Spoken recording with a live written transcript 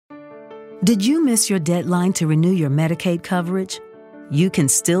Did you miss your deadline to renew your Medicaid coverage? You can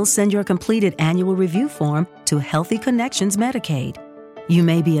still send your completed annual review form to Healthy Connections Medicaid. You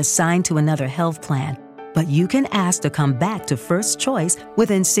may be assigned to another health plan, but you can ask to come back to First Choice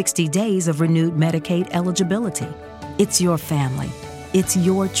within 60 days of renewed Medicaid eligibility. It's your family. It's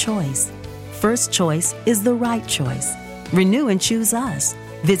your choice. First Choice is the right choice. Renew and choose us.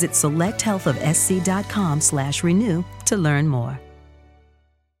 Visit selecthealthofsc.com/renew to learn more.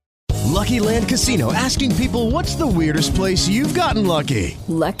 Lucky Land Casino, asking people, what's the weirdest place you've gotten lucky?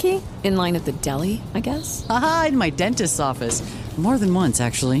 Lucky? In line at the deli, I guess? Aha, in my dentist's office. More than once,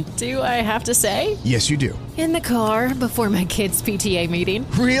 actually. Do I have to say? Yes, you do. In the car before my kids' PTA meeting.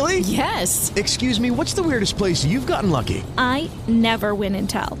 Really? Yes. Excuse me, what's the weirdest place you've gotten lucky? I never win and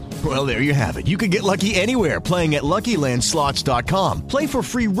tell. Well, there you have it. You can get lucky anywhere, playing at LuckyLandSlots.com. Play for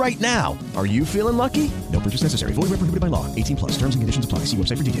free right now. Are you feeling lucky? No purchase necessary. Void where prohibited by law. 18+. Terms and conditions apply. See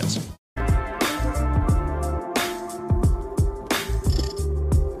website for details.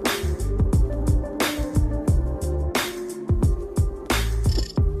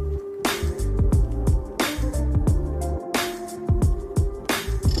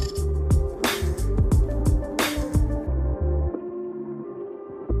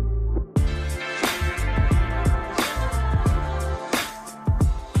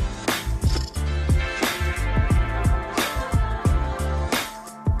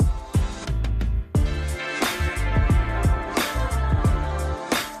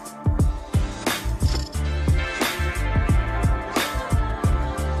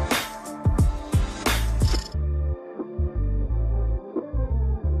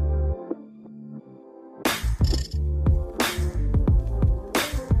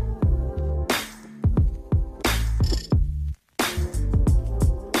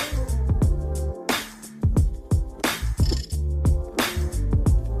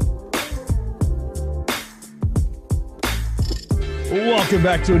 Welcome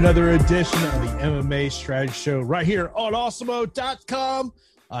back to another edition of the MMA Strategy Show right here on Awesemo.com.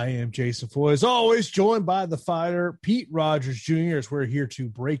 I am Jason Foy, as always, joined by the fighter Pete Rogers Jr. as we're here to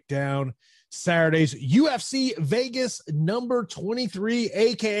break down Saturday's UFC Vegas number 23,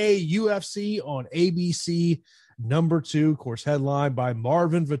 aka UFC on ABC number 2, of course, headlined by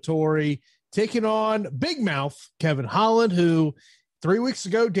Marvin Vettori, taking on Big Mouth Kevin Holland, who 3 weeks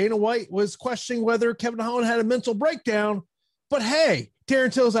ago Dana White was questioning whether Kevin Holland had a mental breakdown. But hey,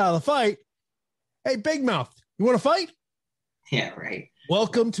 Darren Till's out of the fight. Hey, Big Mouth, you want to fight? Yeah, right.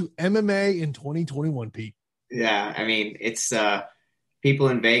 Welcome to MMA in 2021, Pete. Yeah, I mean, it's people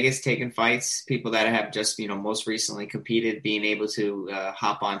in Vegas taking fights, people that have just, most recently competed, being able to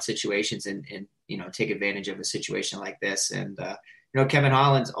hop on situations and take advantage of a situation like this. And, Kevin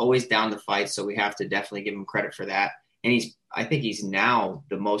Holland's always down to fight, so we have to definitely give him credit for that. And I think he's now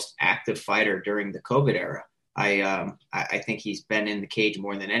the most active fighter during the COVID era. I think he's been in the cage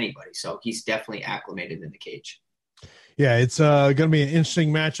more than anybody. So he's definitely acclimated in the cage. Yeah, it's going to be an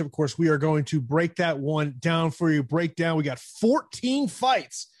interesting matchup. Of course, we are going to break that one down for you. Breakdown. We got 14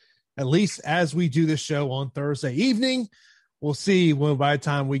 fights, at least as we do this show on Thursday evening. We'll see when by the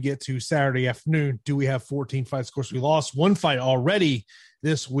time we get to Saturday afternoon, do we have 14 fights? Of course, we lost one fight already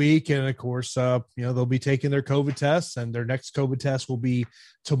this week. And of course, they'll be taking their COVID tests, and their next COVID test will be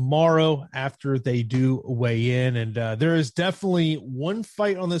tomorrow after they do weigh in. And there is definitely one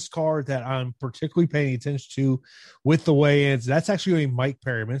fight on this card that I'm particularly paying attention to with the weigh-ins. That's actually going to be Mike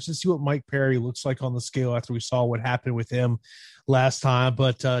Perry. I'm interested to see what Mike Perry looks like on the scale after we saw what happened with him last time,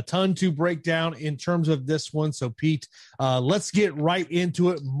 but a ton to break down in terms of this one. So Pete, let's get right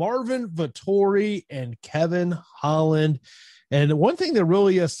into it. Marvin Vettori and Kevin Holland. And one thing that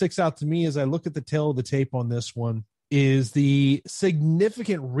really sticks out to me as I look at the tail of the tape on this one is the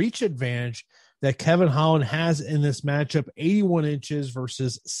significant reach advantage that Kevin Holland has in this matchup, 81 inches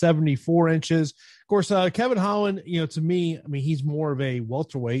versus 74 inches. Of course, Kevin Holland, to me, I mean, he's more of a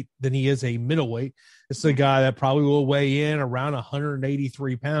welterweight than he is a middleweight. It's a guy that probably will weigh in around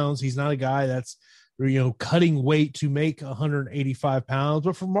 183 pounds. He's not a guy that's, cutting weight to make 185 pounds.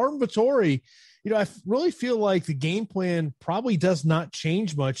 But for Marvin Vettori, I really feel like the game plan probably does not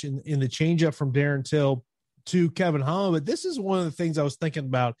change much in the changeup from Darren Till to Kevin Holland. But this is one of the things I was thinking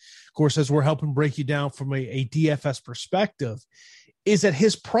about, of course, as we're helping break you down from a DFS perspective, is that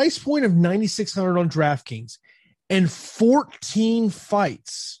his price point of $9,600 on DraftKings and 14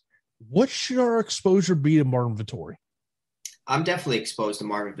 fights, what should our exposure be to Marvin Vettori? I'm definitely exposed to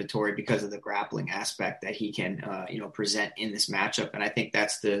Marvin Vettori because of the grappling aspect that he can, present in this matchup. And I think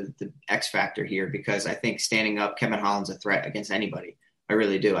that's the X factor here, because I think standing up, Kevin Holland's a threat against anybody. I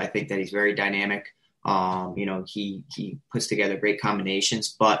really do. I think that he's very dynamic. He puts together great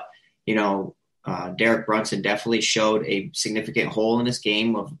combinations, but Derek Brunson definitely showed a significant hole in his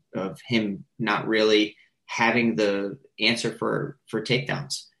game of him not really having the answer for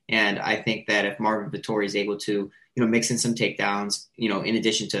takedowns. And I think that if Marvin Vettori is able to, mix in some takedowns, in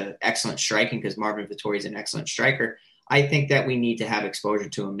addition to excellent striking, because Marvin Vettori is an excellent striker, I think that we need to have exposure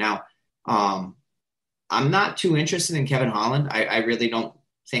to him. Now, I'm not too interested in Kevin Holland. I really don't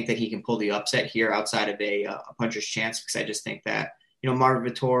think that he can pull the upset here outside of a puncher's chance, because I just think that,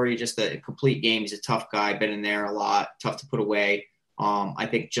 Marvin Vettori, just a complete game. He's a tough guy, been in there a lot, tough to put away. I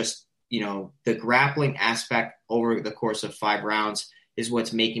think just, the grappling aspect over the course of 5 rounds is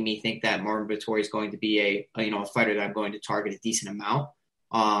what's making me think that Marvin Vettori is going to be a fighter that I'm going to target a decent amount.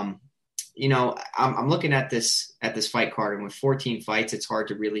 I'm looking at this fight card, and with 14 fights, it's hard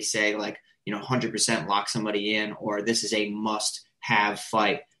to really say 100% lock somebody in, or this is a must-have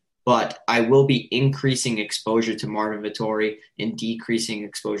fight. But I will be increasing exposure to Marvin Vettori and decreasing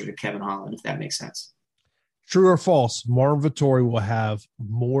exposure to Kevin Holland, if that makes sense. True or false, Marvin Vettori will have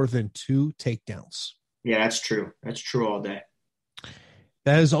more than 2 takedowns. Yeah, that's true. That's true all day.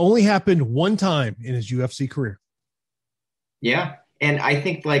 That has only happened one time in his UFC career. Yeah. And I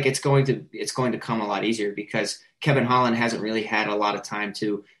think it's going to come a lot easier, because Kevin Holland hasn't really had a lot of time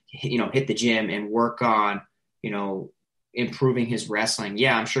to, hit the gym and work on, improving his wrestling.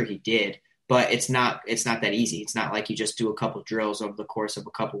 Yeah, I'm sure he did, but it's not that easy. It's not like you just do a couple drills over the course of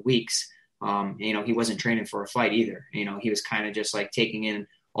a couple weeks. He wasn't training for a fight either. He was kind of just taking in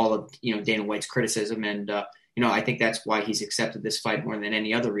all of, Dana White's criticism. And, I think that's why he's accepted this fight more than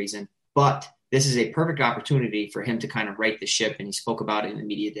any other reason. But this is a perfect opportunity for him to kind of right the ship, and he spoke about it in the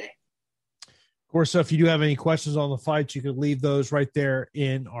media day. Of course, so if you do have any questions on the fights, you can leave those right there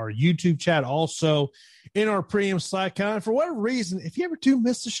in our YouTube chat, also in our premium Slack account. For whatever reason, if you ever do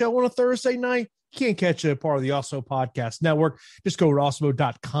miss the show on a Thursday night, you can't catch it, part of the Osmo Podcast Network, just go to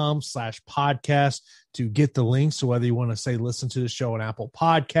osmo.com/podcast to get the links. So whether you want to listen to the show on Apple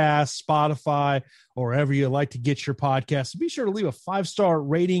Podcasts, Spotify, or wherever you like to get your podcasts, be sure to leave a 5-star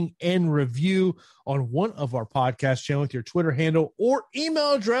rating and review on one of our podcast channels with your Twitter handle or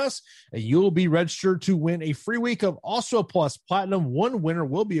email address, and you'll be registered to win a free week of Osmo Plus Platinum. One winner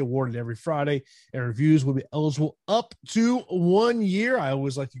will be awarded every Friday, and reviews will be eligible up to 1 year. I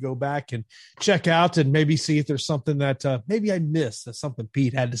always like to go back and check out and maybe see if there's something that maybe I missed, that's something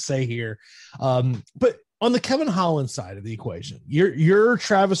Pete had to say here. But on the Kevin Holland side of the equation, you're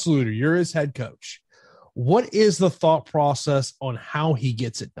Travis Lutter, you're his head coach. What is the thought process on how he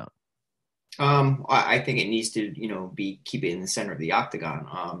gets it done? I think it needs to, keep it in the center of the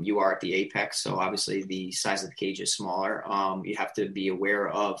octagon. You are at the apex, so obviously the size of the cage is smaller. You have to be aware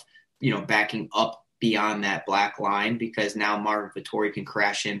of, backing up beyond that black line, because now Marvin Vettori can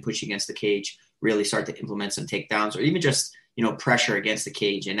crash in, push against the cage, really start to implement some takedowns, or even just, pressure against the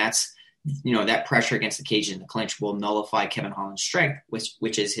cage. And that's, that pressure against the cage in the clinch will nullify Kevin Holland's strength,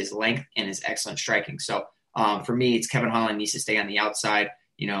 which is his length and his excellent striking. So for me, it's Kevin Holland needs to stay on the outside,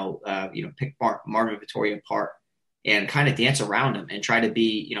 pick Marvin Vettori apart and kind of dance around him and try to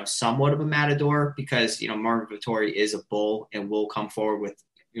be, somewhat of a matador, because, Marvin Vettori is a bull and will come forward with,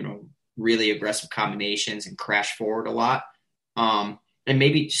 really aggressive combinations and crash forward a lot. And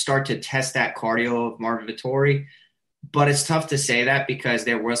maybe start to test that cardio of Marvin Vettori. But it's tough to say that, because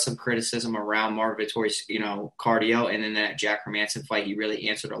there was some criticism around Marvin Vettori's, cardio. And in that Jack Hermanson fight, he really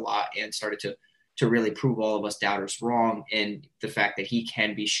answered a lot and started to really prove all of us doubters wrong, and the fact that he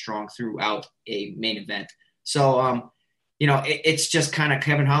can be strong throughout a main event. So, it's just kind of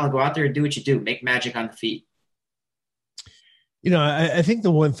Kevin Holland, go out there and do what you do, make magic on the feet. I think the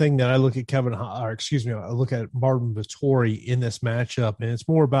one thing that I look at I look at Marvin Vettori in this matchup, and it's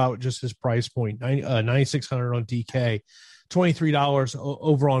more about just his price point, $9,600 on DK, $23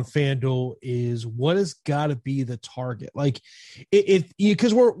 over on FanDuel, is what has got to be the target.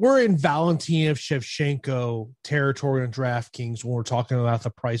 Because we're in Valentina Shevchenko territory on DraftKings when we're talking about the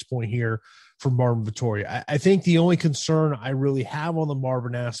price point here for Marvin Vettori. I think the only concern I really have on the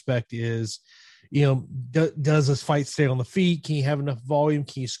Marvin aspect is, does this fight stay on the feet? Can he have enough volume?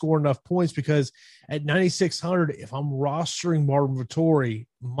 Can he score enough points? Because at 9,600, if I'm rostering Marvin Vettori,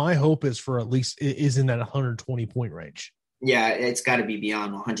 my hope is for at least is in that 120 point range. Yeah, it's got to be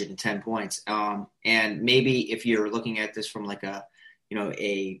beyond 110 points. And maybe if you're looking at this from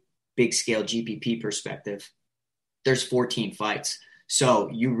a big scale GPP perspective, there's 14 fights. So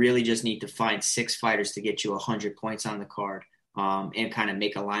you really just need to find 6 fighters to get you 100 points on the card. And kind of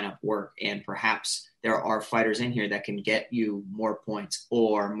make a lineup work. And perhaps there are fighters in here that can get you more points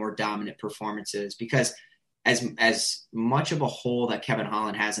or more dominant performances, because as much of a hole that Kevin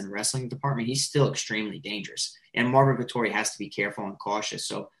Holland has in the wrestling department, he's still extremely dangerous. And Marvin Vettori has to be careful and cautious.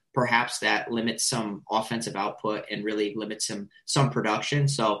 So perhaps that limits some offensive output and really limits some production.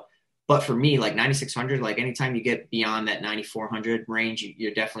 So, but for me, like 9,600, like anytime you get beyond that 9,400 range,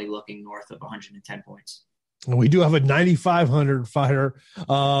 you're definitely looking north of 110 points. And we do have a 9,500 fighter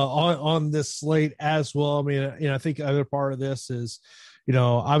on this slate as well. I mean, I think the other part of this is,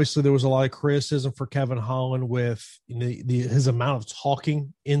 obviously there was a lot of criticism for Kevin Holland with his amount of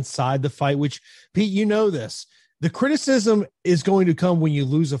talking inside the fight, which, Pete, this. The criticism is going to come when you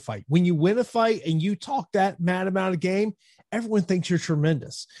lose a fight. When you win a fight and you talk that mad about a game, everyone thinks you're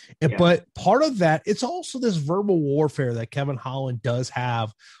tremendous. But part of that, it's also this verbal warfare that Kevin Holland does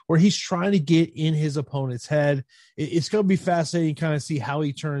have where he's trying to get in his opponent's head. It's going to be fascinating to kind of see how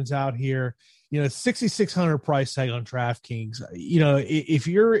he turns out here. 6,600 price tag on DraftKings. If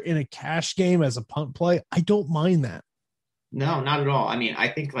you're in a cash game as a punt play, I don't mind that. No, not at all. I mean, I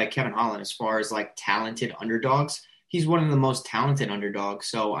think like Kevin Holland, as far as like talented underdogs, he's one of the most talented underdogs.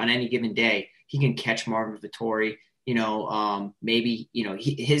 So on any given day, he can catch Marvin Vettori. Maybe,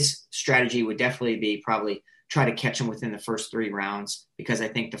 his strategy would definitely be probably try to catch him within the first 3 rounds, because I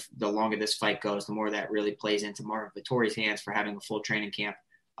think the longer this fight goes, the more that really plays into Marvin Vettori's hands for having a full training camp.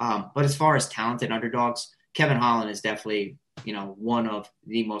 But as far as talented underdogs, Kevin Holland is definitely, one of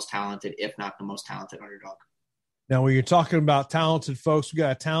the most talented, if not the most talented underdog. Now, when you're talking about talented folks, we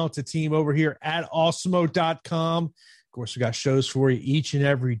got a talented team over here at Awesemo.com. Of course, we got shows for you each and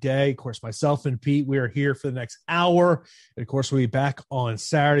every day. Of course, myself and Pete, we are here for the next hour. And, of course, we'll be back on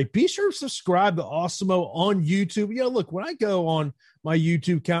Saturday. Be sure to subscribe to Awesemo on YouTube. Look, when I go on my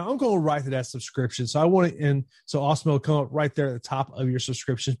YouTube account, I'm going right to that subscription. So I want it in. So Awesemo will come up right there at the top of your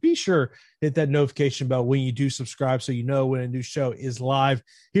subscriptions. Be sure to hit that notification bell when you do subscribe so you know when a new show is live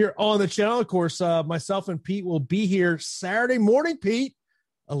here on the channel. Of course, myself and Pete will be here Saturday morning, Pete,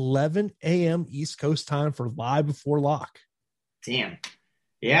 11 a.m. East Coast time for Live Before Lock. Damn.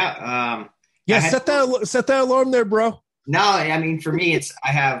 Yeah. Set that alarm there, bro. No, I mean, for me,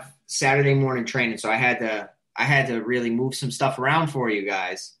 I have Saturday morning training, so I had to really move some stuff around for you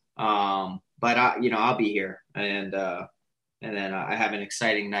guys. But I'll be here, and then I have an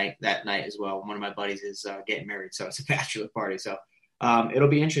exciting night that night as well. One of my buddies is getting married, so it's a bachelor party. So it'll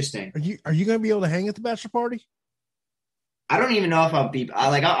be interesting. Are you going to be able to hang at the bachelor party? I don't even know if I'll be.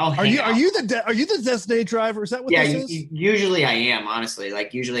 I'll hang out. Are you the designated driver? Is that what this is? Usually I am, honestly.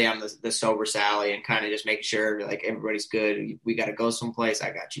 Like usually I'm the sober Sally and kind of just making sure like everybody's good. We got to go someplace.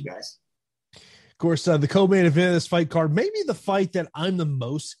 I got you guys. Of course, the co-main event of this fight card, maybe the fight that I'm the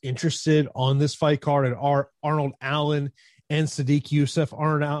most interested on this fight card, and Arnold Allen and Sadiq Youssef.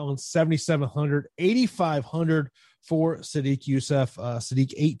 Arnold Allen 7,700, 8,500 for Sadiq Youssef.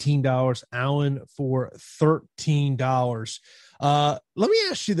 Sadiq $18, Allen for $13. Let me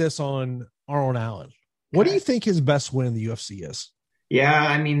ask you this on Arnold Allen. What do you think his best win in the UFC is? Yeah,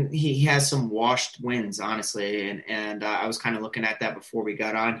 I mean, he has some washed wins, honestly, and I was kind of looking at that before we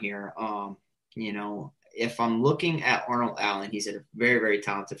got on here. If I'm looking at Arnold Allen, he's a very, very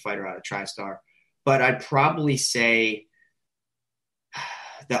talented fighter out of TriStar, but I'd probably say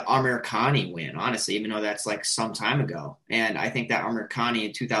the Amir Khani win, honestly, even though that's like some time ago. And I think that Amir Khani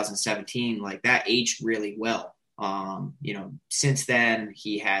in 2017, like that aged really well. Since then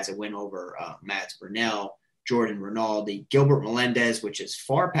he has a win over Mads Burnell, Jordan Rinaldi, Gilbert Melendez, which is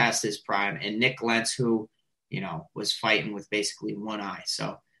far past his prime, and Nick Lentz, who, was fighting with basically one eye.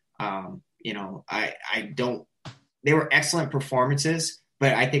 So, they were excellent performances,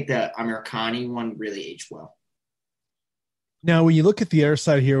 but I think the Amir Khani one really aged well. Now, when you look at the other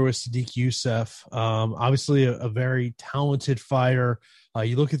side here with Sadiq Youssef, obviously a very talented fighter.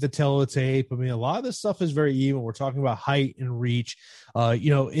 You look at the teletape. I mean, a lot of this stuff is very even. We're talking about height and reach.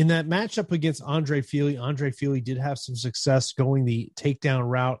 In that matchup against Andre Fili did have some success going the takedown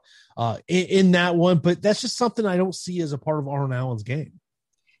route in that one, but that's just something I don't see as a part of Arnold Allen's game.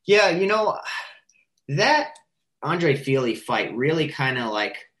 Yeah, that Andre Fili fight really kind of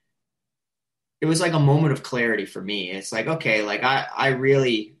like, it was like a moment of clarity for me. It's like, okay, like I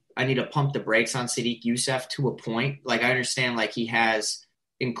need to pump the brakes on Sadiq Youssef to a point. Like I understand like he has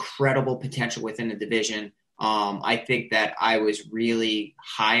incredible potential within the division. I think that I was really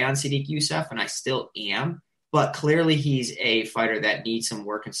high on Sadiq Youssef, and I still am, but clearly he's a fighter that needs some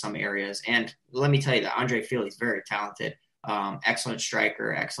work in some areas. And let me tell you that Andre Fili is very talented, excellent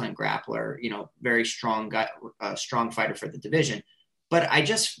striker, excellent grappler, very strong guy, strong fighter for the division. But I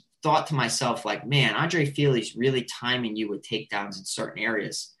just thought to myself, like, man, Andre Fili's really timing you with takedowns in certain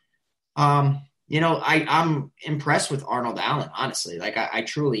areas. I'm impressed with Arnold Allen, honestly. Like, I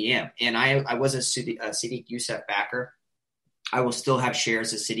truly am. And I was a Sadiq Youssef backer. I will still have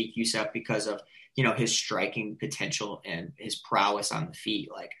shares of Sadiq Youssef because of, his striking potential and his prowess on the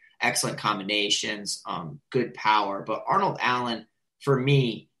feet. Like, excellent combinations, good power. But Arnold Allen, for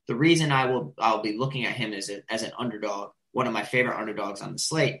me, the reason I'll be looking at him as an underdog, one of my favorite underdogs on the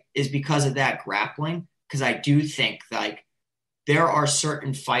slate, is because of that grappling. Because I do think like there are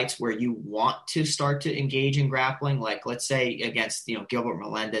certain fights where you want to start to engage in grappling. Like let's say against Gilbert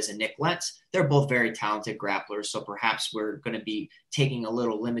Melendez and Nick Lentz, they're both very talented grapplers. So perhaps we're going to be taking a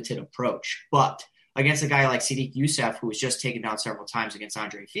little limited approach. But against a guy like Sadiq Youssef, who was just taken down several times against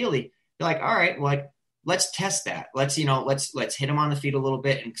Andre Fili, you're like, all right, like let's test that. Let's hit him on the feet a little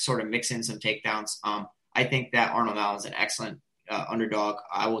bit and sort of mix in some takedowns. I think that Arnold Allen is an excellent underdog.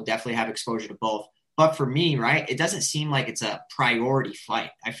 I will definitely have exposure to both. But for me, right, it doesn't seem like it's a priority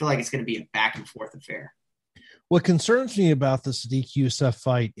fight. I feel like it's going to be a back and forth affair. What concerns me about the Sadiq Youssef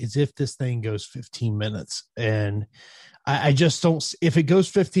fight is if this thing goes 15 minutes. And I just don't – if it goes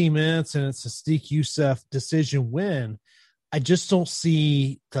 15 minutes and it's a Sadiq Youssef decision win, I just don't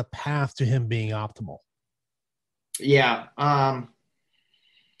see the path to him being optimal. Yeah.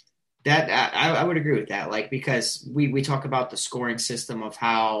 That I would agree with that. Like, because we talk about the scoring system of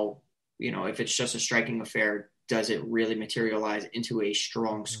how, if it's just a striking affair, does it really materialize into a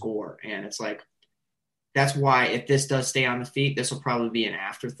strong score? And it's like, that's why if this does stay on the feet, this will probably be an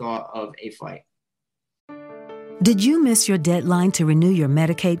afterthought of a fight. Did you miss your deadline to renew your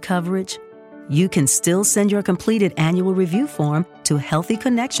Medicaid coverage? You can still send your completed annual review form to Healthy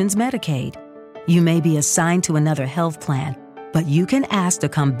Connections Medicaid. You may be assigned to another health plan, but you can ask to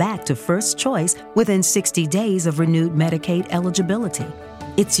come back to First Choice within 60 days of renewed Medicaid eligibility.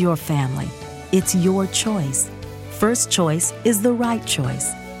 It's your family. It's your choice. First Choice is the right choice.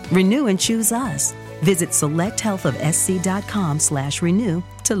 Renew and choose us. Visit selecthealthofsc.com/renew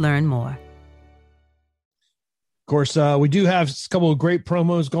to learn more. Of course, we do have a couple of great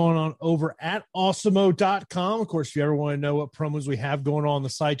promos going on over at awesemo.com. Of course, if you ever want to know what promos we have going on the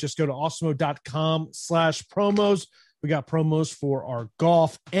site, just go to awesemo.com/promos. We got promos for our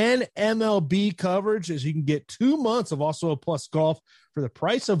golf and MLB coverage, as you can get 2 months of Awesemo Plus Golf for the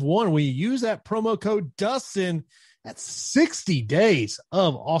price of one. When you use that promo code Dustin, that's 60 days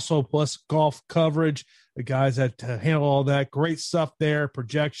of Awesemo Plus Golf coverage. The guys that handle all that great stuff there,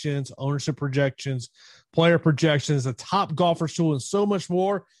 projections, ownership projections, player projections, the top golfers tool, and so much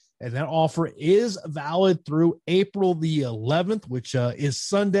more. And that offer is valid through April the 11th, which is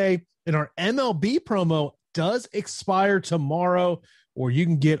Sunday. And our MLB promo does expire tomorrow, or you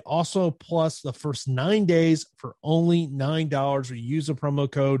can get Awesemo Plus the first 9 days for only $9. We use the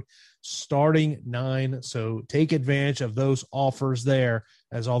promo code starting 9. So take advantage of those offers there,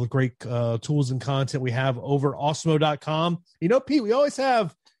 as all the great tools and content we have over awesemo.com. Pete, we always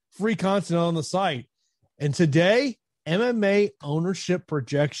have free content on the site. And today, MMA ownership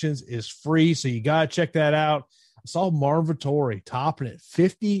projections is free. So you got to check that out. I saw Marvin Vettori topping at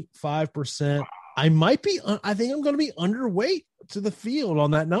 55%. I think I'm going to be underweight to the field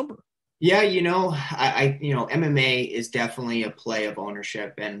on that number. Yeah, MMA is definitely a play of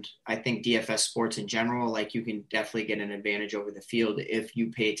ownership, and I think DFS sports in general, like you can definitely get an advantage over the field if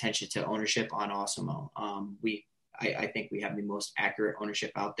you pay attention to ownership on Awesemo. I think we have the most accurate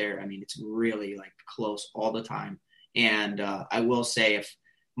ownership out there. I mean, it's really like close all the time. And I will say, if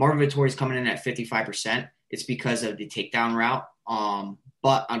Marvin Vettori is coming in at 55%, it's because of the takedown route.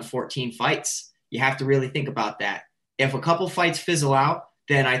 But on 14 fights, you have to really think about that. If a couple fights fizzle out,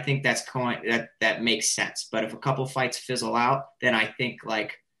 then I think that makes sense. But if a couple fights fizzle out, then I think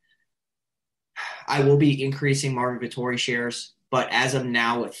like I will be increasing Marvin Vettori shares. But as of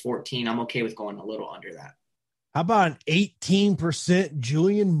now with 14, I'm okay with going a little under that. How about an 18%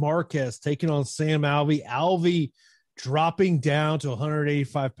 Julian Marquez taking on Sam Alvey? Alvey dropping down to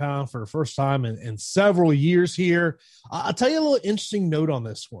 185 pounds for the first time in several years here. I'll tell you a little interesting note on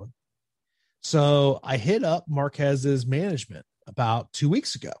this one. So I hit up Marquez's management about 2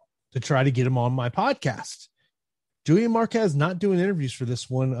 weeks ago to try to get him on my podcast. Julian Marquez not doing interviews for this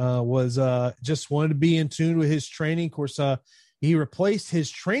one, was just wanted to be in tune with his training. Of course, he replaced his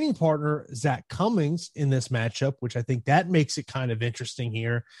training partner, Zach Cummings, in this matchup, which I think that makes it kind of interesting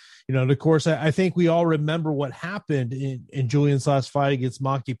here. Of course, I think we all remember what happened in Julian's last fight against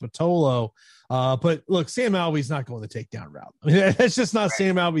Maki Patolo. But look, Sam Alvey's not going the takedown route. I mean, that's just not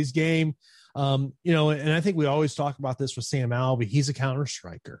Sam Alvey's game. And I think we always talk about this with Sam Alvey. He's a counter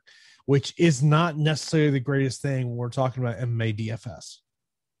striker, which is not necessarily the greatest thing when we're talking about MMA DFS.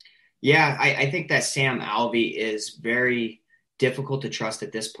 Yeah, I think that Sam Alvey is very difficult to trust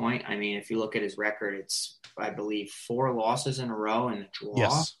at this point. I mean, if you look at his record, it's, I believe, 4 losses in a row and a draw.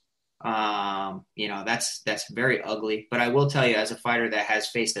 Yes. That's very ugly. But I will tell you, as a fighter that has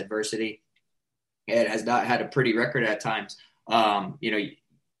faced adversity, it has not had a pretty record at times.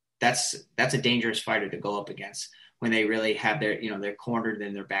 that's a dangerous fighter to go up against when they really have they're cornered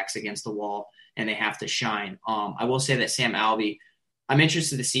and their backs against the wall and they have to shine. I will say that Sam Alvey, I'm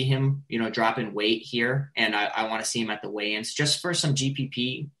interested to see him, drop in weight here. And I want to see him at the weigh-ins just for some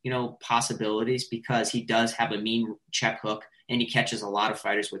GPP, possibilities, because he does have a mean check hook and he catches a lot of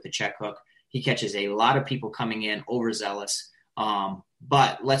fighters with the check hook. He catches a lot of people coming in overzealous.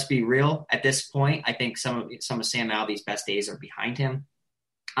 But let's be real. At this point, I think some of Sam Alvey's best days are behind him.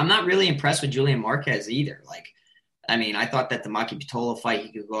 I'm not really impressed with Julian Marquez either. I thought that the Maki Pitolo fight,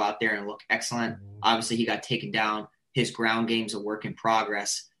 he could go out there and look excellent. Obviously, he got taken down. His ground game's a work in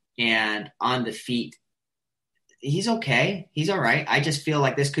progress. And on the feet, he's okay. He's all right. I just feel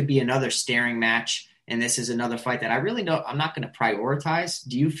like this could be another staring match, and this is another fight that I'm not going to prioritize.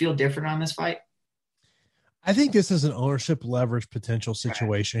 Do you feel different on this fight? I think this is an ownership leverage potential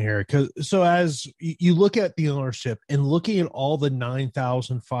situation here. So as you look at the ownership and looking at all the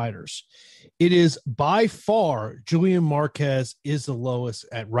 9,000 fighters, it is by far Julian Marquez is the lowest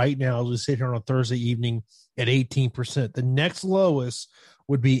at right now. As we sit here on a Thursday evening at 18%. The next lowest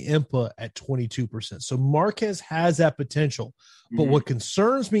would be Impa at 22%. So Marquez has that potential. But what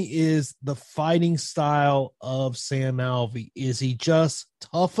concerns me is the fighting style of Sam Alvey. Is he just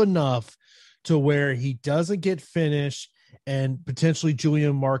tough enough to where he doesn't get finished and potentially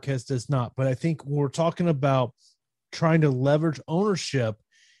Julian Marquez does not? But I think when we're talking about trying to leverage ownership,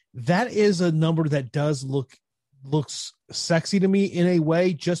 that is a number that does looks sexy to me in a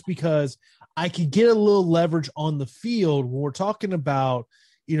way, just because I could get a little leverage on the field when we're talking about,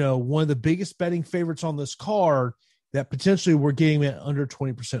 one of the biggest betting favorites on this card that potentially we're getting at under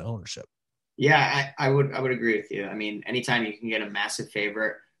 20% ownership. Yeah, I would agree with you. I mean, anytime you can get a massive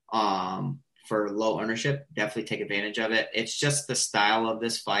favorite, for low ownership, definitely take advantage of it. It's just the style of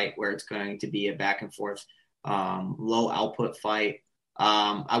this fight where it's going to be a back and forth, low output fight.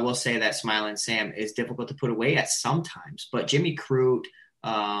 I will say that Smiling Sam is difficult to put away at sometimes, but Jimmy Crute,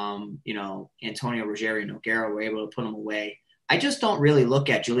 Antonio Ruggiero Nogueira were able to put him away. I just don't really look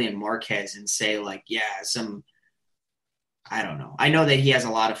at Julian Marquez and say I don't know. I know that he has a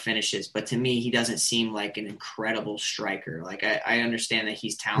lot of finishes, but to me, he doesn't seem like an incredible striker. I understand that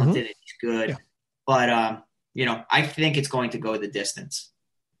he's talented and he's good, but I think it's going to go the distance.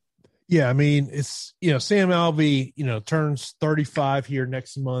 Yeah, I mean, it's Sam Alvey, turns 35 here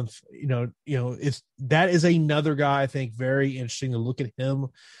next month. That is another guy I think very interesting to look at him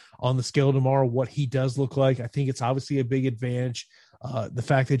on the scale tomorrow. What he does look like, I think it's obviously a big advantage. The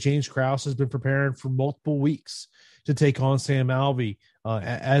fact that James Krause has been preparing for multiple weeks to take on Sam Alvey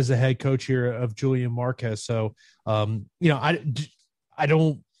as the head coach here of Julian Marquez. So,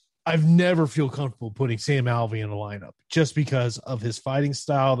 I've never feel comfortable putting Sam Alvey in the lineup just because of his fighting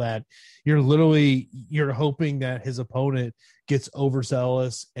style, that you're hoping that his opponent gets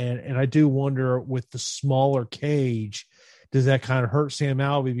overzealous. And I do wonder, with the smaller cage, does that kind of hurt Sam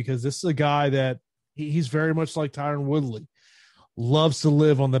Alvey? Because this is a guy that he's very much like Tyron Woodley, loves to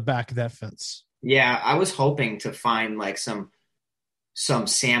live on the back of that fence. Yeah, I was hoping to find some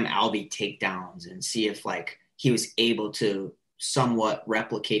Sam Alvey takedowns and see if he was able to somewhat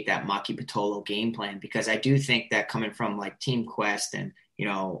replicate that Maki Pitolo game plan, because I do think that coming from Team Quest and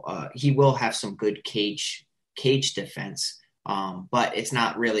he will have some good cage defense, but it's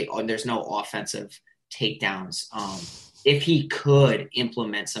not really, there's no offensive takedowns. If he could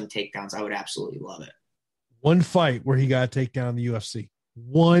implement some takedowns, I would absolutely love it. One fight where he got to take down the UFC.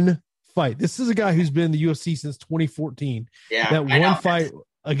 One fight. This is a guy who's been in the UFC since 2014. Yeah, that one fight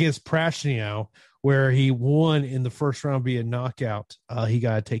against Prashniau, where he won in the first round via knockout. He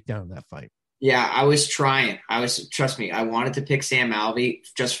got to take down that fight. Yeah, I was trying. Trust me, I wanted to pick Sam Alvey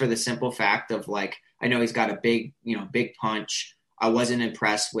just for the simple fact of I know he's got a big punch. I wasn't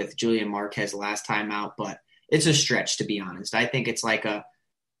impressed with Julian Marquez last time out, but it's a stretch, to be honest. I think it's under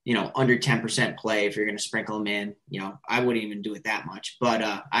 10% play if you're going to sprinkle him in. I wouldn't even do it that much. But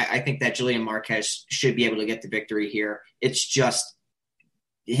I think that Julian Marquez should be able to get the victory here. It's just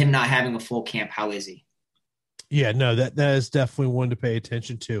him not having a full camp. How is he? Yeah, no, that is definitely one to pay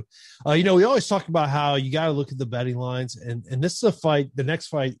attention to. We always talk about how you got to look at the betting lines. And this is a fight. The next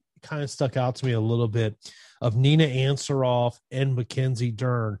fight kind of stuck out to me a little bit, of Nina Ansaroff and Mackenzie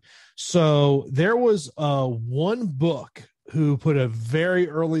Dern. So there was one book who put a very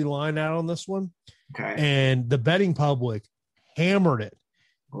early line out on this one. Okay. And the betting public hammered it.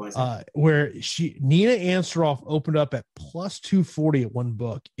 Where Nina Ansaroff opened up at plus 240 at one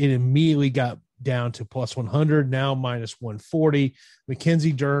book. It immediately got down to plus 100, now minus 140.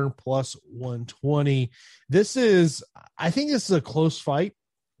 Mackenzie Dern plus 120. I think this is a close fight.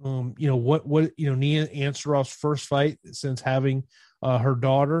 Nina Ansaroff's first fight since having her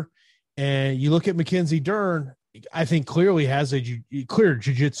daughter. And you look at Mackenzie Dern, I think clearly has a clear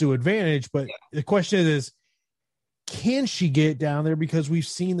jiu-jitsu advantage, but the question is, can she get down there? Because we've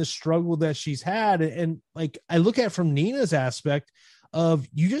seen the struggle that she's had. And like, I look at from Nina's aspect of,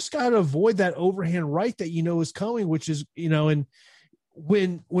 you just got to avoid that overhand right that, is coming, which is, and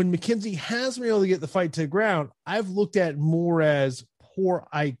when Mackenzie has been able to get the fight to the ground, I've looked at more as poor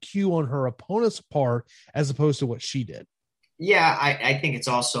IQ on her opponent's part, as opposed to what she did. Yeah. I think it's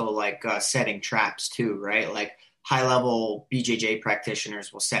also like setting traps too, right? Like, high-level BJJ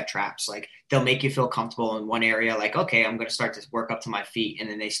practitioners will set traps. Like, they'll make you feel comfortable in one area, like, okay, I'm going to start to work up to my feet, and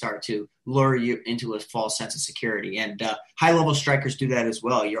then they start to lure you into a false sense of security. And high-level strikers do that as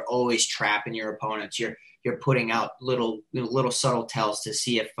well. You're always trapping your opponents. You're putting out little subtle tells to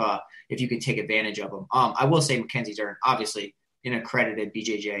see if you can take advantage of them. I will say Mackenzie Dern, obviously an accredited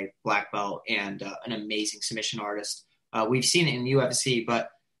BJJ black belt and an amazing submission artist. We've seen it in UFC,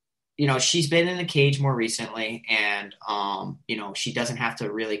 but she's been in the cage more recently, and, she doesn't have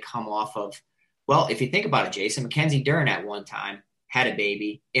to really come off of, well, if you think about it, Jason, Mackenzie Dern at one time had a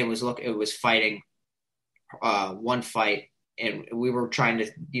baby. It was fighting one fight, and we were trying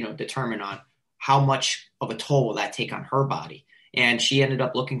to, determine on how much of a toll will that take on her body. And she ended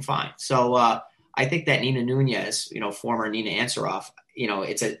up looking fine. So I think that Nina Nunez, former Nina Ansaroff,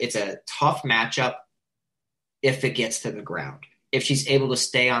 it's a tough matchup if it gets to the ground. If she's able to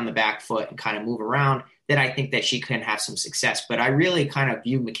stay on the back foot and kind of move around, then I think that she can have some success. But I really kind of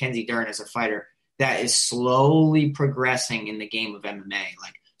view Mackenzie Dern as a fighter that is slowly progressing in the game of MMA,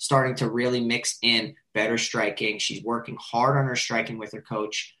 like starting to really mix in better striking. She's working hard on her striking with her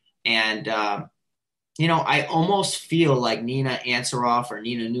coach. And, I almost feel like Nina Ansaroff or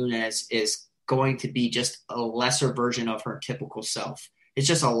Nina Nunez is going to be just a lesser version of her typical self. It's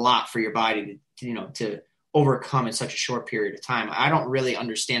just a lot for your body to overcome in such a short period of time. I don't really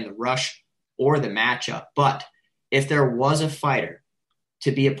understand the rush or the matchup, but if there was a fighter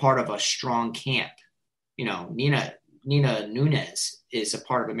to be a part of a strong camp, Nina Nunez is a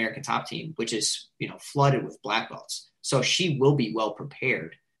part of American Top Team, which is, flooded with black belts. So she will be well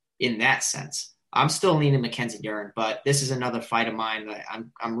prepared in that sense. I'm still leaning Mackenzie Dern, but this is another fight of mine that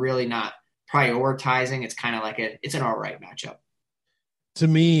I'm really not prioritizing. It's kind of like it's an all right matchup. To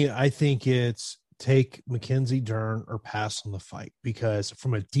me, I think it's take Mackenzie Dern or pass on the fight, because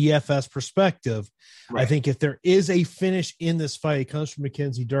from a DFS perspective, right, I think if there is a finish in this fight, it comes from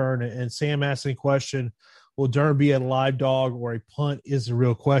Mackenzie Dern. And Sam asked a question, will Dern be a live dog or a punt, is the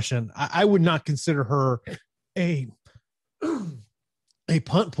real question. I would not consider her a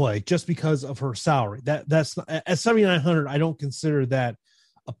punt play just because of her salary. That's at 7,900. I don't consider that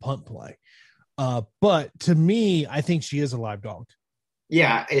a punt play. But to me, I think she is a live dog.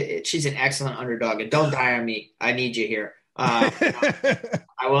 Yeah, she's an excellent underdog. And don't die on me. I need you here. I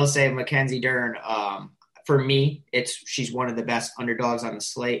will say Mackenzie Dern, for me, she's one of the best underdogs on the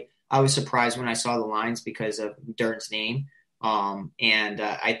slate. I was surprised when I saw the lines because of Dern's name. And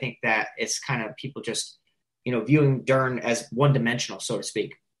I think that it's kind of people just, viewing Dern as one-dimensional, so to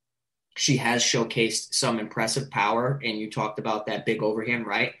speak. She has showcased some impressive power, and you talked about that big overhand,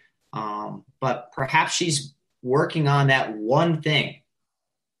 right? But perhaps she's working on that one thing,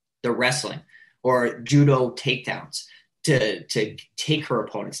 the wrestling or judo takedowns, to take her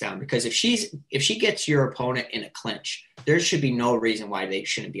opponents down. Because if she gets your opponent in a clinch, there should be no reason why they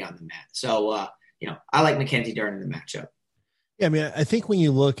shouldn't be on the mat. So, I like Mackenzie Dern in the matchup. Yeah, I mean, I think when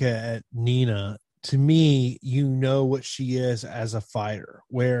you look at Nina, to me, what she is as a fighter,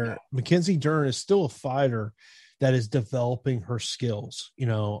 where Mackenzie Dern is still a fighter that is developing her skills,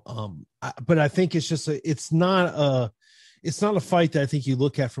 but I think it's just it's not a fight that I think you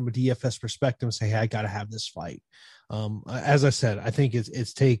look at from a DFS perspective and say, hey, I got to have this fight. As I said, I think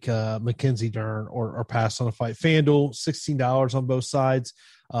it's take Mackenzie Dern or pass on a fight. FanDuel, $16 on both sides.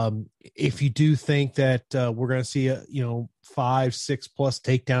 If you do think that we're going to see 5-6 plus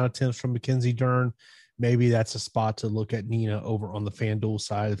takedown attempts from Mackenzie Dern, maybe that's a spot to look at Nina over on the FanDuel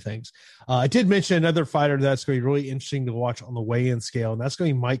side of things. I did mention another fighter that's going to be really interesting to watch on the weigh-in scale, and that's going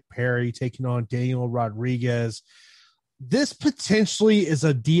to be Mike Perry taking on Daniel Rodriguez. This potentially is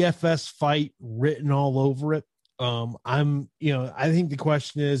a DFS fight written all over it. I think the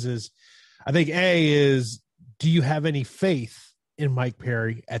question is I think is, do you have any faith in Mike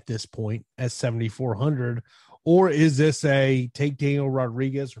Perry at this point at 7,400, or is this a take Daniel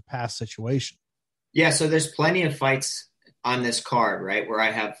Rodriguez or pass situation? Yeah. So there's plenty of fights on this card, right, where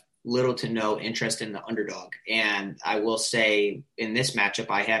I have little to no interest in the underdog. And I will say in this matchup,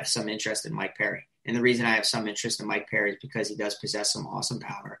 I have some interest in Mike Perry. And the reason I have some interest in Mike Perry is because he does possess some awesome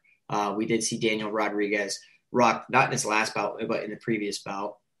power. We did see Daniel Rodriguez Rock, not in his last bout, but in the previous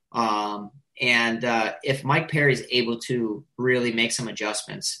bout. And if Mike Perry is able to really make some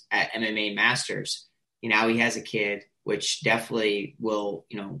adjustments at MMA Masters, now he has a kid, which definitely will,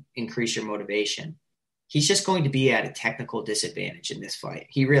 increase your motivation. He's just going to be at a technical disadvantage in this fight.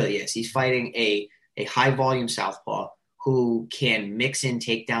 He really is. He's fighting a high volume southpaw who can mix in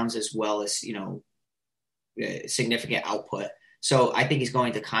takedowns as well as, significant output. So I think he's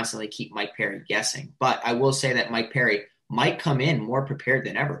going to constantly keep Mike Perry guessing. But I will say that Mike Perry might come in more prepared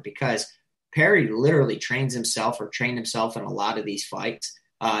than ever because Perry literally trained himself in a lot of these fights,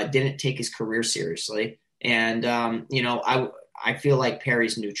 didn't take his career seriously. And, I feel like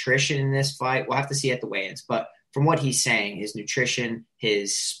Perry's nutrition in this fight, we'll have to see at the weigh-ins, but from what he's saying, his nutrition,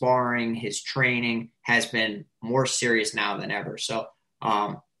 his sparring, his training has been more serious now than ever. So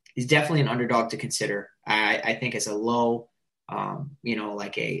he's definitely an underdog to consider. I think as a low,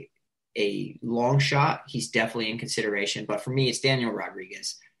 like a long shot, he's definitely in consideration. But for me, it's Daniel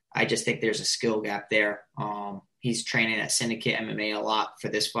Rodriguez. I just think there's a skill gap there. He's training at Syndicate MMA a lot for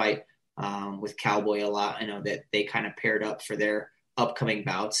this fight, with Cowboy a lot. I know that they kind of paired up for their upcoming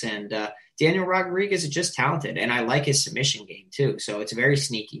bouts. And Daniel Rodriguez is just talented, and I like his submission game too. So it's very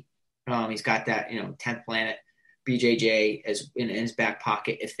sneaky. He's got that, 10th Planet BJJ as in his back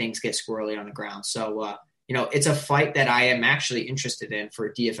pocket if things get squirrely on the ground. So, it's a fight that I am actually interested in for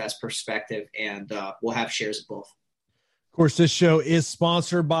a DFS perspective, and we'll have shares of both. Of course, this show is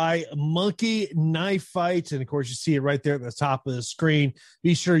sponsored by Monkey Knife Fights. And, of course, you see it right there at the top of the screen.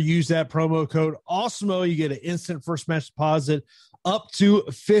 Be sure to use that promo code AWESEMO. You get an instant first match deposit up to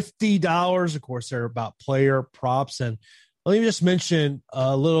 $50. Of course, they're about player props. And let me just mention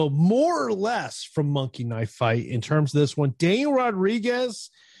a little more or less from Monkey Knife Fight in terms of this one. Daniel Rodriguez,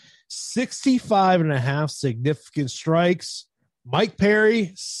 65.5 significant strikes. Mike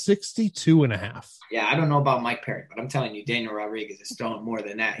Perry, 62.5. Yeah, I don't know about Mike Perry, but I'm telling you, Daniel Rodriguez is throwing more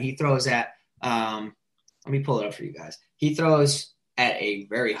than that. He throws at, let me pull it up for you guys. He throws at a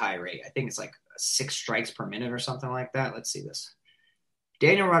very high rate. I think it's like 6 strikes per minute or something like that. Let's see this.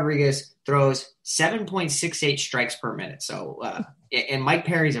 Daniel Rodriguez throws 7.68 strikes per minute. So, and Mike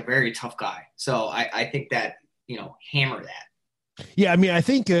Perry's a very tough guy. So I think that, hammer that. Yeah, I mean, I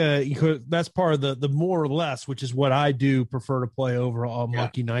think that's part of the more or less, which is what I do prefer to play over on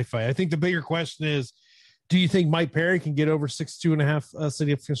Monkey Knife Fight. I think the bigger question is, do you think Mike Perry can get over 62.5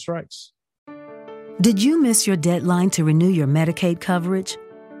 significant strikes? Did you miss your deadline to renew your Medicaid coverage?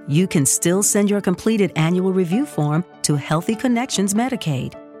 You can still send your completed annual review form to Healthy Connections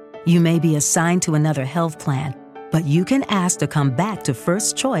Medicaid. You may be assigned to another health plan, but you can ask to come back to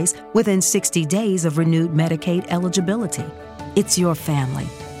First Choice within 60 days of renewed Medicaid eligibility. It's your family.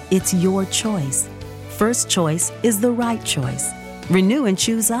 It's your choice. First Choice is the right choice. Renew and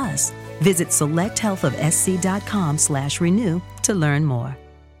choose us. Visit selecthealthofsc.com/renew to learn more.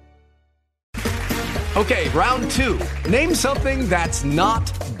 Okay, round 2. Name something that's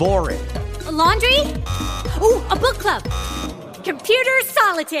not boring. A laundry? Ooh, a book club. Computer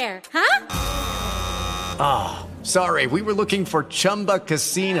solitaire, huh? Ah, sorry, we were looking for Chumba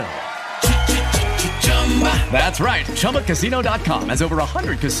Casino. That's right. ChumbaCasino.com has over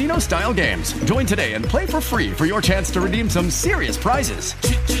 100 casino-style games. Join today and play for free for your chance to redeem some serious prizes.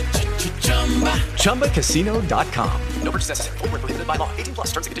 ChumbaCasino.com. No purchase necessary. Void where prohibited by law. 18+.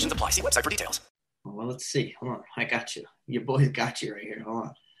 Terms and conditions apply. See website for details. Well, let's see. Hold on. I got you. Your boy's got you right here. Hold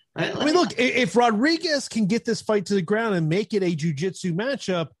on. I mean, look, if Rodriguez can get this fight to the ground and make it a jiu-jitsu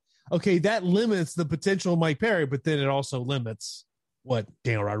matchup, okay, that limits the potential of Mike Perry, but then it also limits what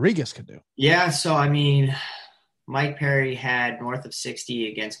Daniel Rodriguez can do. Yeah, so, I mean, Mike Perry had north of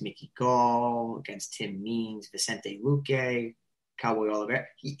 60 against Mickey Gall, against Tim Means, Vicente Luque, Cowboy Oliveira.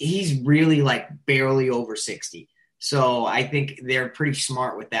 He's really, barely over 60. So I think they're pretty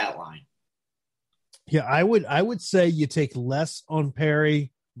smart with that line. Yeah, I would say you take less on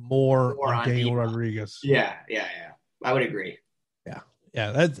Perry, more on Daniel Rodriguez. Yeah. I would agree.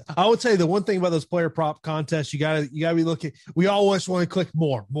 Yeah, I would say the one thing about those player prop contests, you gotta be looking. We always want to click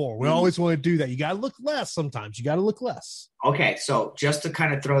more. We always want to do that. You gotta look less sometimes. You gotta look less. Okay, so just to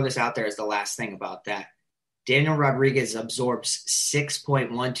kind of throw this out there as the last thing about that, Daniel Rodriguez absorbs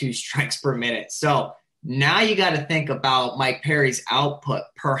 6.12 strikes per minute. So now you got to think about Mike Perry's output.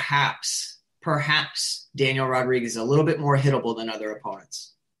 Perhaps Daniel Rodriguez is a little bit more hittable than other opponents.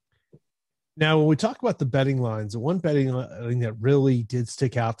 Now, when we talk about the betting lines, the one betting line that really did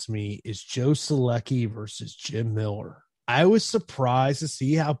stick out to me is Joe Solecki versus Jim Miller. I was surprised to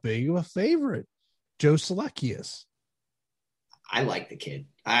see how big of a favorite Joe Solecki is. I like the kid.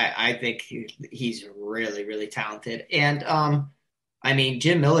 I think he's really, really talented. And, I mean,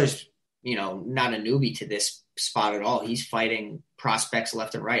 Jim Miller's, not a newbie to this spot at all. He's fighting prospects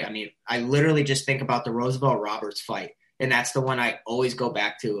left and right. I mean, I literally just think about the Roosevelt Roberts fight, and that's the one I always go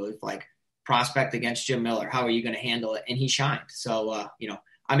back to. It's like prospect against Jim Miller. How are you going to handle it? And he shined. So,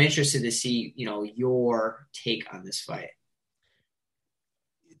 I'm interested to see, your take on this fight.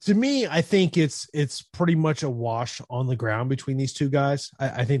 To me, I think it's pretty much a wash on the ground between these two guys.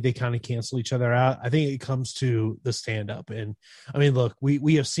 I think they kind of cancel each other out. I think it comes to the stand-up. And, I mean, look,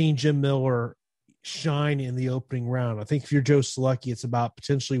 we have seen Jim Miller shine in the opening round. I think if you're Joe Selecki, it's about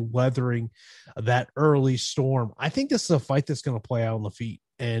potentially weathering that early storm. I think this is a fight that's going to play out on the feet.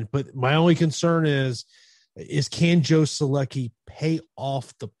 But my only concern is can Joe Selecki pay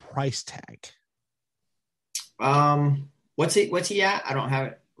off the price tag? What's he at? I don't have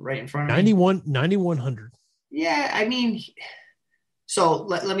it right in front of me. 9,100. Yeah, I mean, so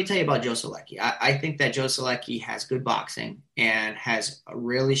let me tell you about Joe Selecki. I think that Joe Selecki has good boxing and has a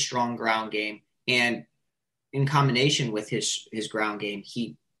really strong ground game. And in combination with his ground game,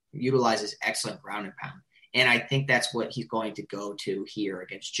 he utilizes excellent ground and pound. And I think that's what he's going to go to here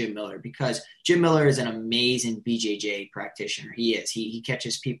against Jim Miller, because Jim Miller is an amazing BJJ practitioner. He is. He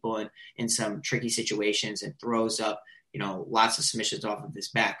catches people in some tricky situations and throws up, lots of submissions off of his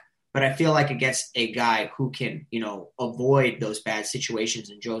back. But I feel like against a guy who can, avoid those bad situations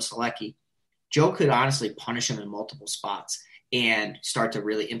in Joe Selecki, Joe could honestly punish him in multiple spots and start to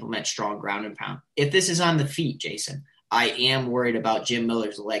really implement strong ground and pound. If this is on the feet, Jason, I am worried about Jim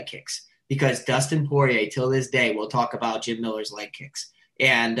Miller's leg kicks, because Dustin Poirier, till this day, will talk about Jim Miller's leg kicks.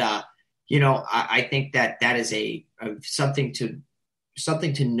 And, I think that is something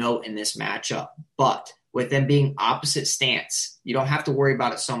to note in this matchup. But with them being opposite stance, you don't have to worry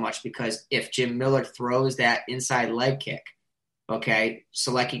about it so much, because if Jim Miller throws that inside leg kick, okay,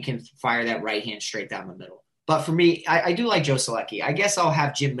 Selecki can fire that right hand straight down the middle. But for me, I do like Joe Selecki. I guess I'll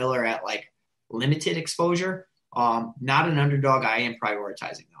have Jim Miller at like limited exposure. Not an underdog. I am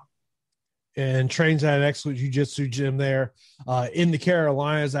prioritizing though. And trains at an excellent jiu-jitsu gym there in the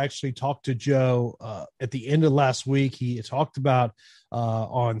Carolinas. I actually talked to Joe at the end of last week. He talked about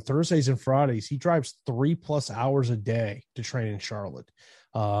on Thursdays and Fridays, he drives 3+ hours a day to train in Charlotte.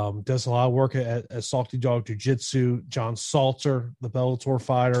 Does a lot of work at Salty Dog Jiu-Jitsu. John Salter, the Bellator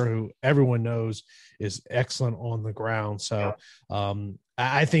fighter, who everyone knows is excellent on the ground. So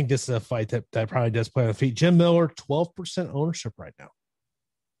I think this is a fight that probably does play on the feet. Jim Miller, 12% ownership right now.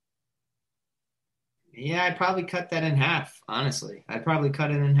 Yeah, I'd probably cut that in half, honestly. I'd probably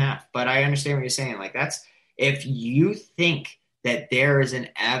cut it in half. But I understand what you're saying. Like, that's if you think that there is an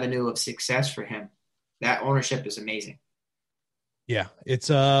avenue of success for him, that ownership is amazing. Yeah, it's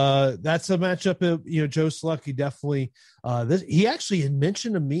that's a matchup of, Joe Selecki definitely he actually had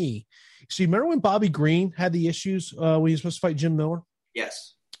mentioned to me. So you remember when Bobby Green had the issues when he was supposed to fight Jim Miller?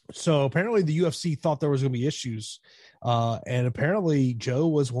 Yes. So apparently the UFC thought there was going to be issues. And apparently Joe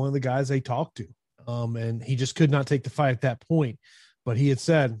was one of the guys they talked to. And he just could not take the fight at that point, but he had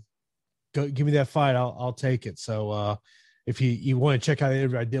said, "Go, give me that fight. I'll take it." So, if you want to check out the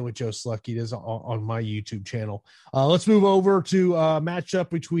interview I did with Joe Selecki, it is on my YouTube channel. Let's move over to a matchup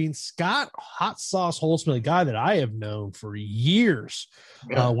between Scott Hot Sauce Holtzman, a guy that I have known for years,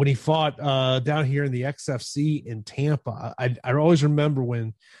 when he fought down here in the XFC in Tampa. I always remember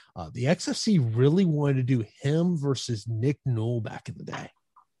when the XFC really wanted to do him versus Nick Newell back in the day.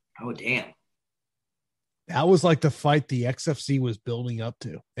 Oh, damn. That was like the fight the XFC was building up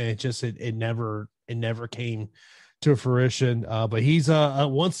to, and it never came to fruition. But he's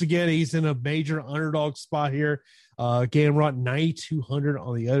once again, he's in a major underdog spot here. Gamrot 9,200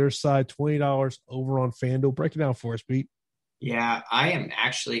 on the other side, $20 over on FanDuel. Break it down for us, Pete. Yeah, I am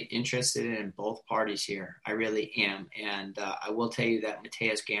actually interested in both parties here. I really am, and I will tell you that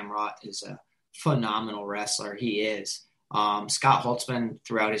Mateus Gamrot is a phenomenal wrestler. He is. Scott Holtzman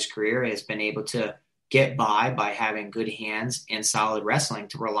throughout his career has been able to get by having good hands and solid wrestling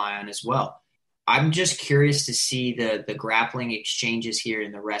to rely on as well. I'm just curious to see the grappling exchanges here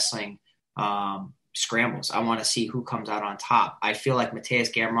in the wrestling scrambles. I want to see who comes out on top. I feel like Mateus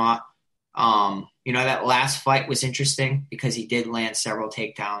Gamrot, that last fight was interesting because he did land several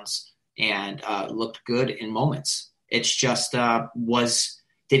takedowns and looked good in moments. It's just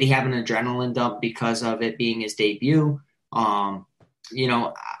did he have an adrenaline dump because of it being his debut?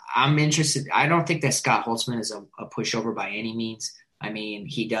 I'm interested. I don't think that Scott Holtzman is a pushover by any means. I mean,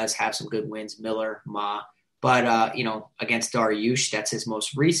 he does have some good wins, Miller, Ma. But, against Dariush, that's his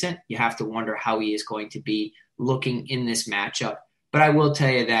most recent. You have to wonder how he is going to be looking in this matchup. But I will tell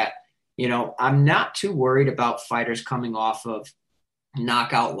you that, I'm not too worried about fighters coming off of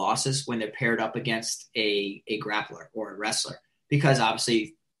knockout losses when they're paired up against a grappler or a wrestler, because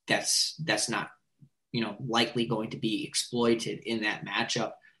obviously that's not likely going to be exploited in that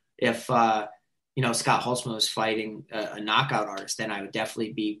matchup. If, Scott Holtzman was fighting a knockout artist, then I would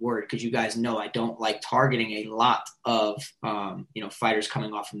definitely be worried, because you guys know I don't like targeting a lot of, fighters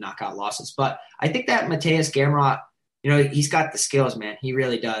coming off of knockout losses. But I think that Mateus Gamrot, he's got the skills, man. He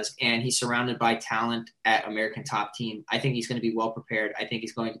really does. And he's surrounded by talent at American Top Team. I think he's going to be well prepared. I think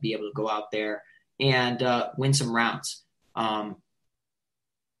he's going to be able to go out there and win some rounds.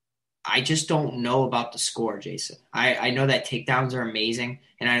 I just don't know about the score, Jason. I know that takedowns are amazing,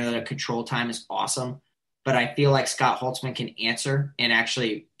 and I know that control time is awesome, but I feel like Scott Holtzman can answer and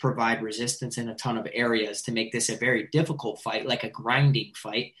actually provide resistance in a ton of areas to make this a very difficult fight, like a grinding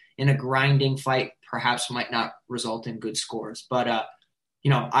fight. And a grinding fight perhaps might not result in good scores. But,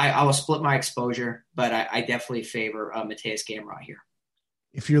 I will split my exposure, but I definitely favor Mateus Gamrot here.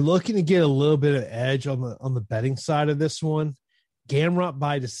 If you're looking to get a little bit of edge on the betting side of this one, Gamrot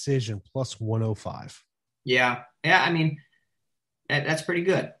by decision plus 105. Yeah. I mean, that's pretty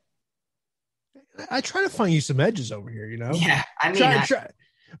good. I try to find you some edges over here, Yeah. I mean, try.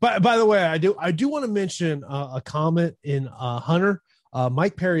 By the way, I do want to mention a comment in Hunter.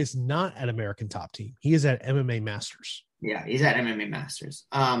 Mike Perry is not at American Top Team. He is at MMA Masters. Yeah, he's at MMA Masters.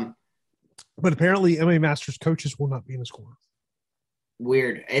 But apparently MMA Masters coaches will not be in his corner.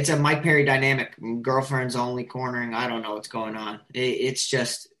 Weird. It's a Mike Perry dynamic. Girlfriend's only cornering. I don't know what's going on. It's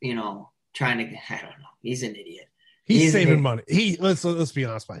just, trying to, I don't know. He's an idiot. He's saving money. Let's be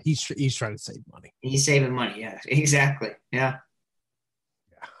honest about it. He's trying to save money. He's saving money. Yeah, exactly. Yeah.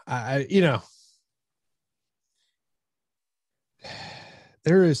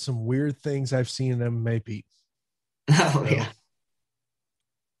 There is some weird things I've seen in MMA, Pete. Oh,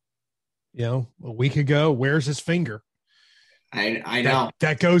 yeah. A week ago, where's his finger? I know.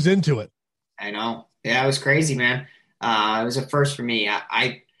 That goes into it. I know. Yeah, it was crazy, man. It was a first for me.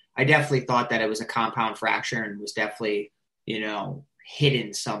 I definitely thought that it was a compound fracture and was definitely,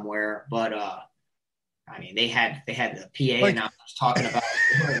 hidden somewhere. But, they had the PA announcers talking about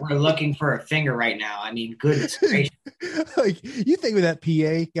we're looking for a finger right now. I mean, goodness gracious. You think when that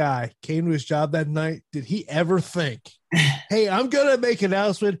PA guy came to his job that night, did he ever think, hey, I'm going to make an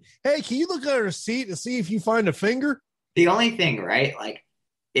announcement. Hey, can you look under a seat to see if you find a finger? The only thing, right,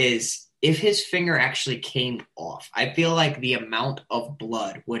 is if his finger actually came off, I feel like the amount of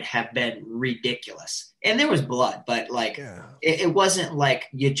blood would have been ridiculous. And there was blood, but it wasn't like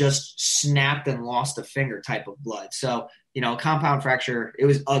you just snapped and lost a finger type of blood. So, compound fracture, it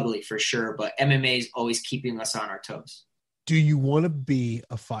was ugly for sure, but MMA is always keeping us on our toes. Do you want to be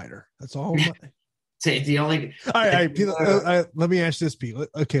a fighter? That's all. The only. All right, Pete, let me ask this, Pete.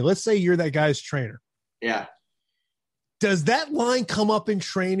 Okay, let's say you're that guy's trainer. Yeah. Does that line come up in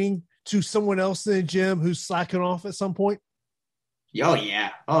training to someone else in the gym who's slacking off at some point? Oh, yeah.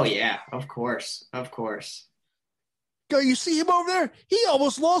 Of course. Go, you see him over there? He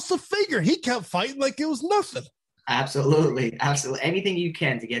almost lost a finger. He kept fighting like it was nothing. Absolutely. Anything you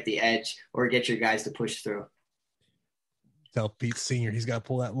can to get the edge or get your guys to push through. Tell Pete Sr. he's got to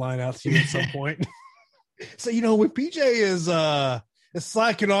pull that line out to you at some point. So, when PJ is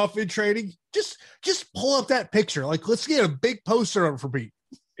slacking off in training, just pull up that picture. Let's get a big poster of it for Pete.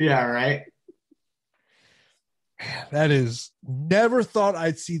 Yeah, right. That is, never thought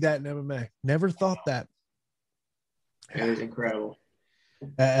I'd see that in MMA. Never thought that. It was incredible.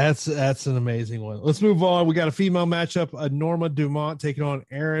 That's an amazing one. Let's move on. We got a female matchup. Norma Dumont taking on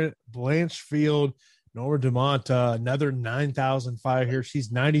Erin Blanchfield. Norma Dumont, another 9,000 fight here.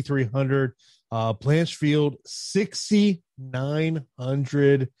 She's 9,300. Blanchfield,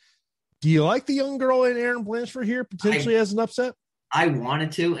 6,900. Do you like the young girl in Erin Blanchfield here potentially as an upset? I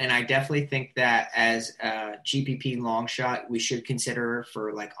wanted to, and I definitely think that as a GPP long shot, we should consider her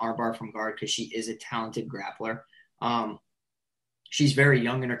for armbar from guard because she is a talented grappler. She's very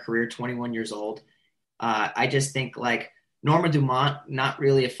young in her career, 21 years old. I just think Norma Dumont, not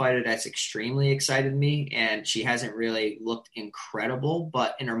really a fighter that's extremely excited me, and she hasn't really looked incredible,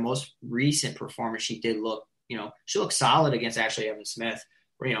 but in her most recent performance, she did look, she looked solid against Ashley Evans Smith,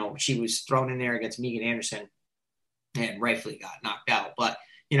 where, she was thrown in there against Megan Anderson and rightfully got knocked out. But,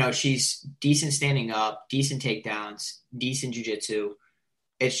 she's decent standing up, decent takedowns, decent jiu-jitsu.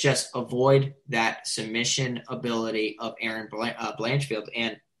 It's just avoid that submission ability of Erin Blanchfield.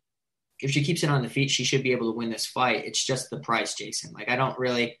 And if she keeps it on the feet, she should be able to win this fight. It's just the price, Jason. I don't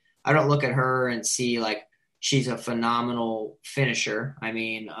look at her and see she's a phenomenal finisher. I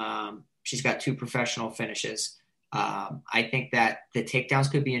mean, she's got 2 professional finishes. I think that the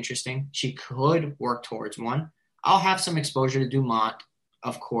takedowns could be interesting. She could work towards one. I'll have some exposure to Dumont,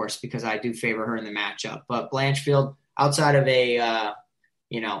 of course, because I do favor her in the matchup. But Blanchfield, outside of a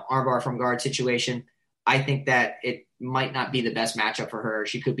armbar from guard situation, I think that it might not be the best matchup for her.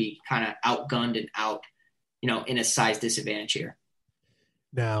 She could be kind of outgunned and out, in a size disadvantage here.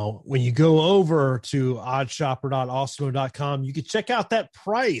 Now, when you go over to oddshopper.awesemo.com, you can check out that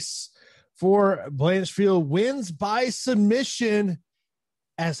price for Blanchfield wins by submission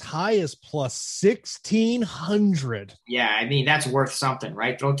as high as plus 1,600. Yeah, I mean, that's worth something,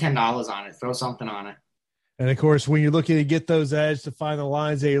 right? Throw $10 on it. Throw something on it. And, of course, when you're looking to get those edges to find the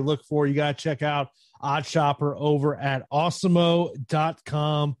lines that you look for, you got to check out OddShopper over at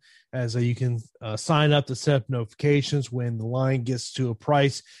awesemo.com as you can sign up to set up notifications when the line gets to a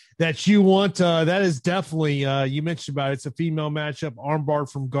price that you want. That is definitely, you mentioned about it, it's a female matchup. Armbar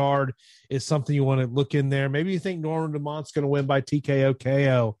from guard is something you want to look in there. Maybe you think Norman Dumont's going to win by TKO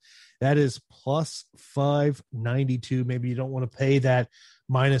KO. That is plus 592. Maybe you don't want to pay that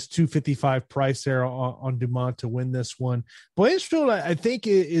minus 255 price there on Dumont to win this one. Blanchfield, I think,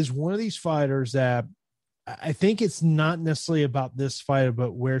 is one of these fighters that I think it's not necessarily about this fight,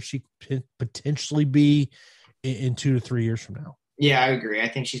 but where she could potentially be in 2 to 3 years from now. Yeah, I agree. I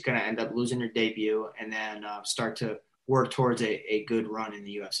think she's going to end up losing her debut and then start to work towards a good run in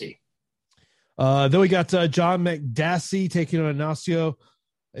the UFC. Then we got John McDassie taking on Ignacio.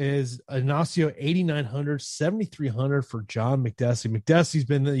 Is Ignacio 8,900, 7,300 for John McDassie. McDassie's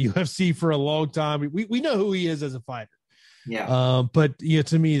been in the UFC for a long time. We know who he is as a fighter. Yeah. But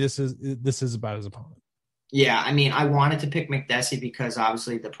to me, this is about his opponent. Yeah, I mean, I wanted to pick McDessie because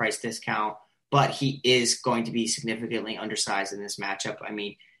obviously the price discount, but he is going to be significantly undersized in this matchup. I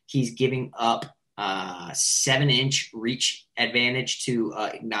mean, he's giving up 7-inch reach advantage to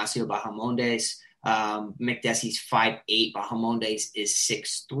Ignacio Bahamondes. McDessie's 5'8", Bahamondes is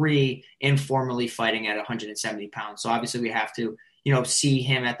 6'3", informally fighting at 170 pounds. So obviously we have to, see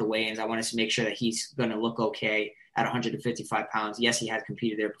him at the weigh-ins. I want to make sure that he's going to look okay at 155 pounds. Yes, he has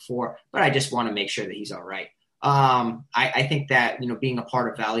competed there before, but I just want to make sure that he's all right. I think that, being a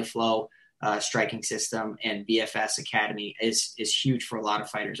part of Valley Flow striking system and DFS Academy is huge for a lot of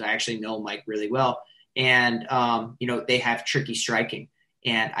fighters. I actually know Mike really well. And, they have tricky striking.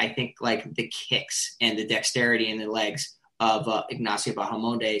 And I think like the kicks and the dexterity in the legs of Ignacio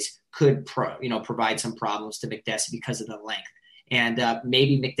Bahamondes could provide some problems to McDessie because of the length. And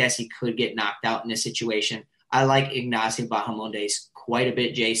maybe McDessie could get knocked out in this situation. I like Ignacio Bahamondes quite a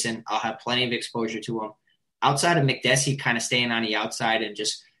bit, Jason. I'll have plenty of exposure to him. Outside of McDessie kind of staying on the outside and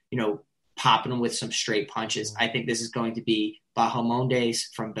just, popping him with some straight punches, I think this is going to be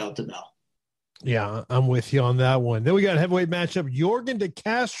Bahamondes from bell to bell. Yeah, I'm with you on that one. Then we got a heavyweight matchup. Yorgan De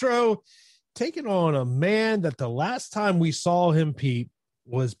Castro taking on a man that the last time we saw him, Pete,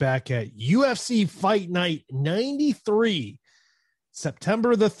 was back at UFC Fight Night 93.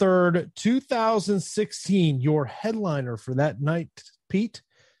 September the 3rd, 2016, your headliner for that night, Pete,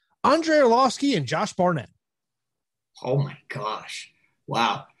 Andre Arlovsky and Josh Barnett. Oh my gosh.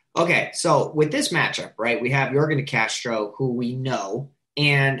 Wow. Okay. So with this matchup, right, we have Yorgan De Castro, who we know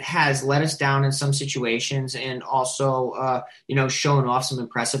and has let us down in some situations and also, showing off some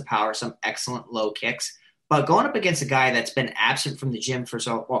impressive power, some excellent low kicks, but going up against a guy that's been absent from the gym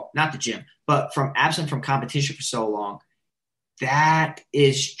not the gym, but absent from competition for so long. That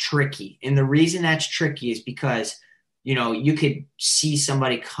is tricky. And the reason that's tricky is because, you could see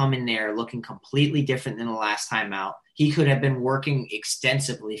somebody come in there looking completely different than the last time out. He could have been working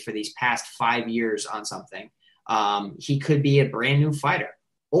extensively for these past 5 years on something. He could be a brand new fighter,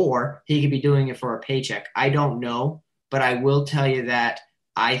 or he could be doing it for a paycheck. I don't know, but I will tell you that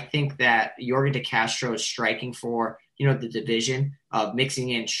I think that Yorgan De Castro's striking for, the division of mixing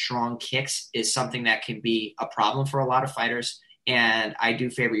in strong kicks is something that can be a problem for a lot of fighters. And I do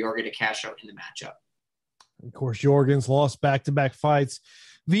favor Yorgan De Castro in the matchup. Of course, Yorgan's lost back-to-back fights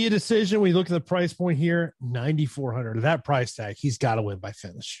via decision. We look at the price point here, $9,400. That price tag, he's got to win by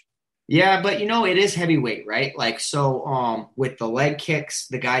finish. Yeah, but it is heavyweight, right? With the leg kicks,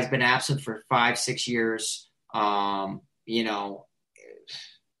 the guy's been absent for 5-6 years.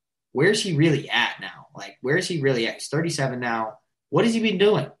 Where's he really at now? Where's he really at? He's 37 now. What has he been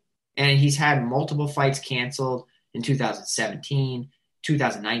doing? And he's had multiple fights canceled in 2017,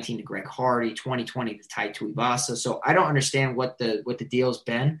 2019 to Greg Hardy, 2020 to Tai Tuivasa. So I don't understand what the deal's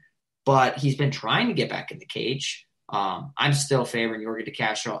been, but he's been trying to get back in the cage. I'm still favoring Yorgan De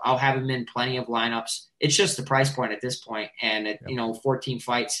Castro. I'll have him in plenty of lineups. It's just the price point at this point. And at 14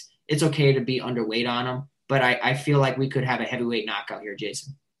 fights, it's okay to be underweight on him. But I feel like we could have a heavyweight knockout here,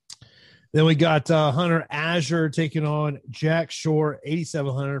 Jason. Then we got Hunter Azure taking on Jack Shore,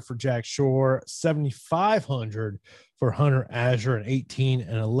 8,700 for Jack Shore, 7,500 for Hunter Azure, and 18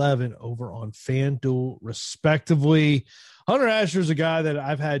 and 11 over on FanDuel, respectively. Hunter Azure is a guy that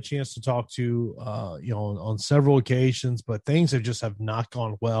I've had a chance to talk to, on several occasions, but things have not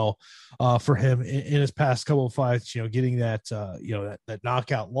gone well for him in his past couple of fights. Getting that that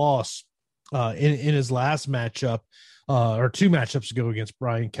knockout loss in his last matchup. Or two matchups ago against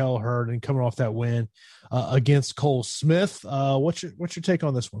Brian Kelleher, and coming off that win against Cole Smith. What's your take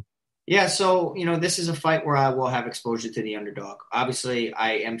on this one? Yeah, so, this is a fight where I will have exposure to the underdog. Obviously,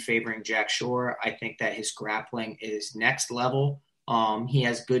 I am favoring Jack Shore. I think that his grappling is next level. He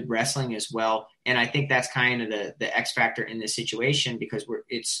has good wrestling as well. And I think that's kind of the X factor in this situation, because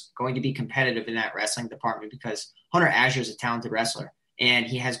it's going to be competitive in that wrestling department, because Hunter Azure is a talented wrestler and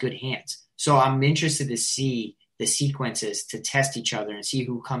he has good hands. So I'm interested to see the sequences to test each other and see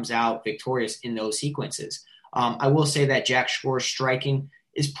who comes out victorious in those sequences. I will say that Jack Shore's striking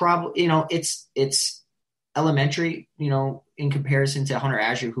is probably, it's elementary, in comparison to Hunter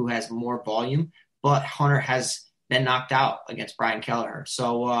Azure, who has more volume, but Hunter has been knocked out against Brian Kelleher.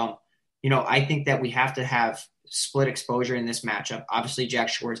 So, I think that we have to have split exposure in this matchup. Obviously, Jack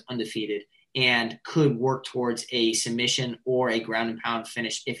Shore is undefeated and could work towards a submission or a ground and pound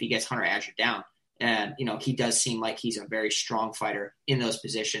finish if he gets Hunter Azure down. And, he does seem like he's a very strong fighter in those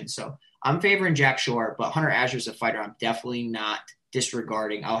positions. So I'm favoring Jack Shore, but Hunter Azure is a fighter I'm definitely not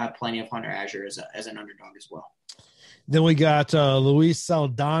disregarding. I'll have plenty of Hunter Azure as an underdog as well. Then we got Luis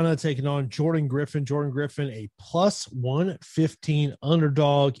Saldana taking on Jordan Griffin. Jordan Griffin, a plus 115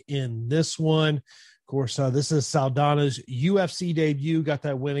 underdog in this one. Of course, this is Saldana's UFC debut. Got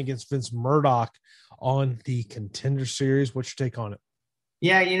that win against Vince Murdoch on the Contender Series. What's your take on it?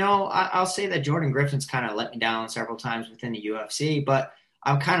 Yeah, I'll say that Jordan Griffin's kind of let me down several times within the UFC, but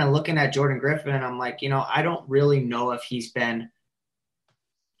I'm kind of looking at Jordan Griffin and I'm like, I don't really know if he's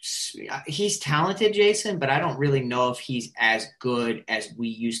talented, Jason, but I don't really know if he's as good as we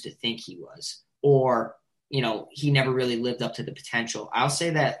used to think he was, or, he never really lived up to the potential. I'll say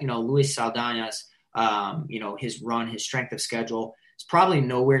that, Luis Saldana's, his run, his strength of schedule is probably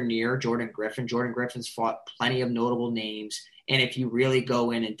nowhere near Jordan Griffin. Jordan Griffin's fought plenty of notable names. And if you really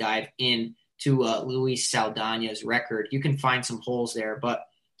go in and dive in to Luis Saldana's record, you can find some holes there. But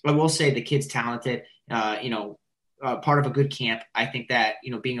I will say the kid's talented, part of a good camp. I think that,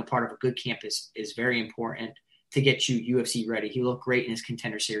 being a part of a good camp is very important to get you UFC ready. He looked great in his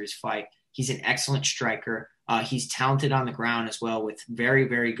Contender Series fight. He's an excellent striker. He's talented on the ground as well, with very,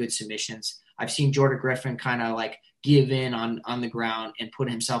 very good submissions. I've seen Jordan Griffin kind of like give in on the ground and put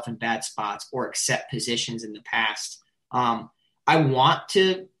himself in bad spots or accept positions in the past. I want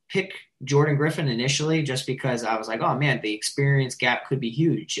to pick Jordan Griffin initially just because I was like, oh man, the experience gap could be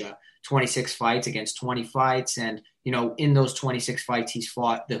huge. 26 fights against 20 fights. And, in those 26 fights, he's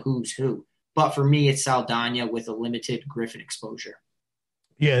fought the who's who. But for me, it's Saldana with a limited Griffin exposure.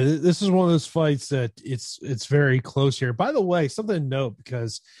 Yeah, this is one of those fights that it's very close here. By the way, something to note,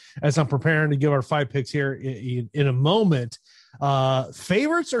 because as I'm preparing to give our fight picks here in a moment,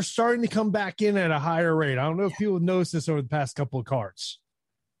 favorites are starting to come back in at a higher rate. I don't know if people have noticed this over the past couple of cards.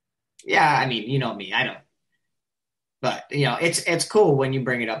 Yeah, I mean, you know me, I don't. But, it's cool when you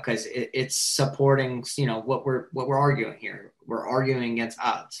bring it up because it's supporting, what we're arguing here. We're arguing against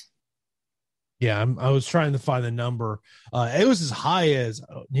odds. Yeah, I was trying to find the number. It was as high as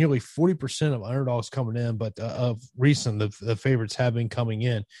nearly 40% of underdogs coming in, but of recent, the favorites have been coming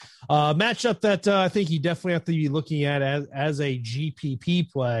in. Matchup that I think you definitely have to be looking at as a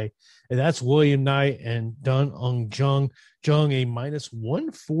GPP play, and that's William Knight and Dun Ung Jung. Jung, a minus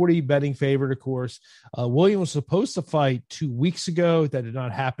 140 betting favorite, of course. William was supposed to fight 2 weeks ago. That did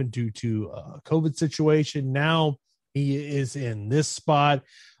not happen due to a COVID situation. Now he is in this spot.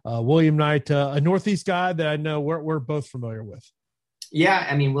 William Knight, a Northeast guy that I know we're both familiar with. Yeah,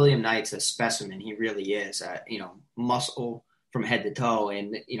 I mean, William Knight's a specimen. He really is, muscle from head to toe.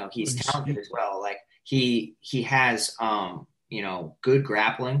 And, he's talented as well. Like he has, good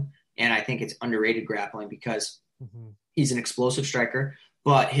grappling. And I think it's underrated grappling because he's an explosive striker,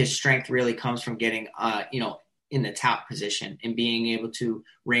 but his strength really comes from getting, in the top position and being able to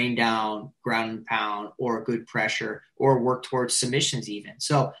rain down ground and pound or good pressure or work towards submissions even.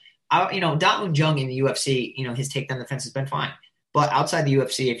 So, Dong Jung in the UFC, his takedown defense has been fine. But outside the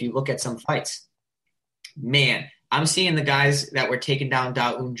UFC, if you look at some fights, man, I'm seeing the guys that were taking down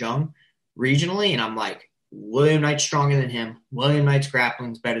Da Un Jung regionally, and I'm like, William Knight's stronger than him. William Knight's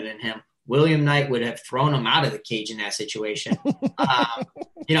grappling's better than him. William Knight would have thrown him out of the cage in that situation.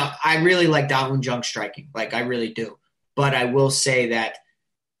 I really like Da Un Jung striking. Like, I really do. But I will say that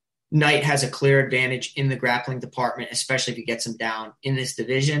Knight has a clear advantage in the grappling department, especially if he gets him down in this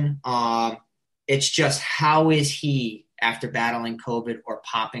division. It's just how is he after battling COVID or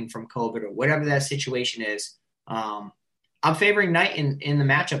popping from COVID or whatever that situation is. I'm favoring Knight in the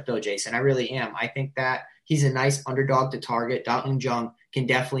matchup, though, Jason. I really am. I think that he's a nice underdog to target. Da Un Jung can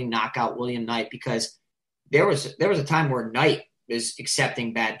definitely knock out William Knight because there was a time where Knight was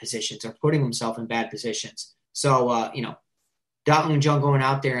accepting bad positions or putting himself in bad positions. So, Da Un Jung going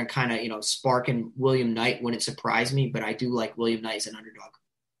out there and kind of, sparking William Knight wouldn't surprise me, but I do like William Knight as an underdog.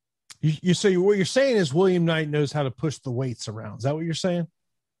 You say what you're saying is William Knight knows how to push the weights around. Is that what you're saying?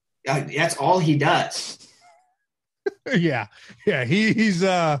 That's all he does. Yeah. He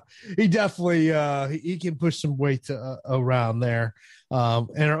definitely he can push some weight around there.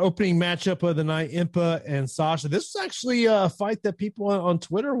 And our opening matchup of the night, Impa and Sasha. This is actually a fight that people on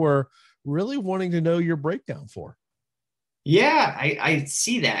Twitter were really wanting to know your breakdown for. Yeah, I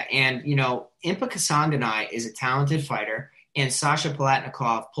see that. And, Impa Kasanganay is a talented fighter, and Sasha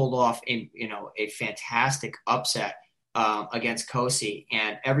Palatnikov pulled off a fantastic upset against Kosi,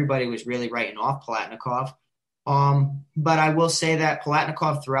 and everybody was really writing off Palatnikov. But I will say that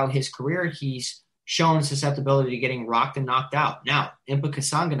Palatnikov throughout his career, he's shown susceptibility to getting rocked and knocked out. Now, Impa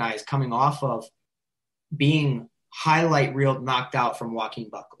Kasanganay is coming off of being highlight reel knocked out from Joaquin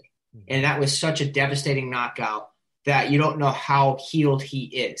Buckley. And that was such a devastating knockout that you don't know how healed he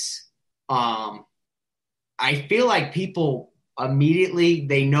is. I feel like people immediately,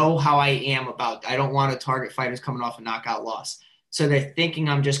 they know how I am about, I don't want to target fighters coming off a knockout loss. So they're thinking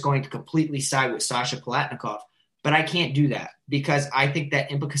I'm just going to completely side with Sasha Palatnikov. But I can't do that because I think that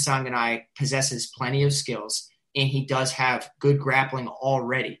Impa Kasanganay possesses plenty of skills and he does have good grappling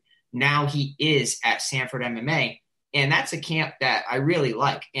already. Now he is at Sanford MMA, and that's a camp that I really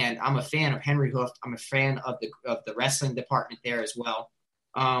like. And I'm a fan of Henry Hooft. I'm a fan of the wrestling department there as well.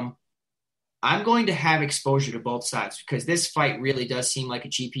 I'm going to have exposure to both sides because this fight really does seem like a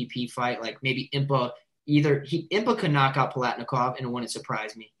GPP fight. Like maybe Impa could knock out Palatnikov and it wouldn't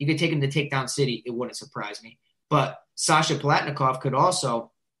surprise me. You could take him to Takedown City. It wouldn't surprise me. But Sasha Palatnikov could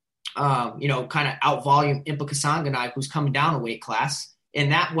also, kind of out-volume Impa Kasanganay, who's coming down a weight class,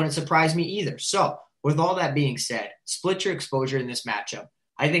 and that wouldn't surprise me either. So, with all that being said, split your exposure in this matchup.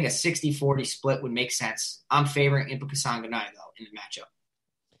 I think a 60-40 split would make sense. I'm favoring Impa Kasanganay, though, in the matchup.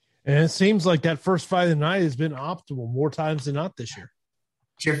 And it seems like that first fight of the night has been optimal more times than not this year.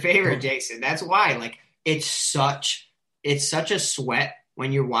 It's your favorite, Jason. That's why. Like, it's such a sweat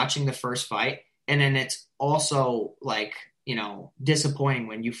when you're watching the first fight, and then it's also disappointing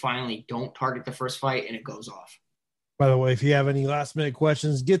when you finally don't target the first fight and it goes off. By the way, if you have any last minute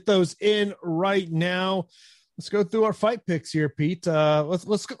questions, get those in right now. Let's go through our fight picks here, Pete.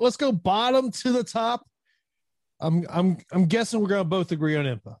 Let's go bottom to the top. I'm guessing we're going to both agree on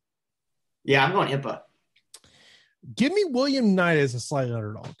Impa. Yeah, I'm going Impa. Give me William Knight as a slight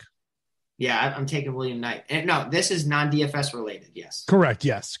underdog. Yeah, I'm taking William Knight. And no, this is non-DFS related. Yes. Correct.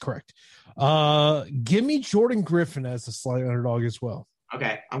 Yes, correct. Give me Jordan Griffin as a slight underdog as well.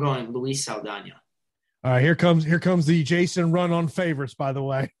 Okay, I'm going Luis Saldana. All right, here comes the Jason run on favorites, by the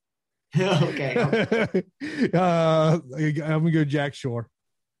way. Okay. I'm gonna go Jack Shore.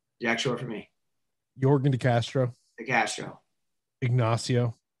 Jack Shore for me. Jorgen De Castro. De Castro.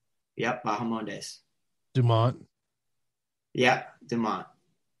 Ignacio. Yep, Bahamondes. Dumont. Yep, Dumont.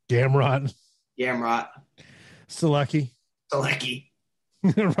 Gamrot. Selecki.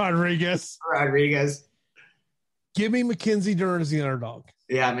 Rodriguez. Give me Mackenzie Dern as the underdog.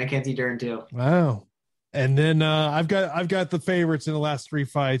 Yeah, Mackenzie Dern too. Wow. And then I've got the favorites in the last three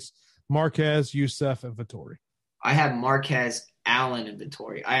fights: Marquez, Youssef, and Vettori. I have Marquez, Allen, and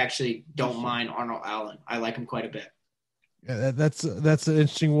Vettori. I actually don't mind Arnold Allen. I like him quite a bit. Yeah, that's an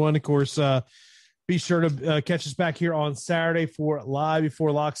interesting one. Of course, be sure to catch us back here on Saturday for Live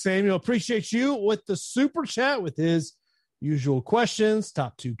Before Lock. Samuel, appreciate you with the super chat with his usual questions: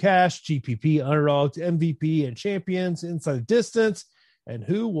 top two cash, GPP, underdogs, MVP, and champions, inside the distance, and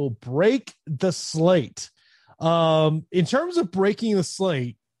who will break the slate. In terms of breaking the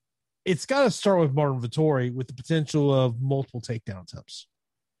slate, it's got to start with Martin Vettori with the potential of multiple takedown attempts.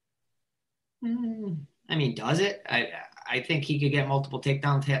 I mean, does it? I think he could get multiple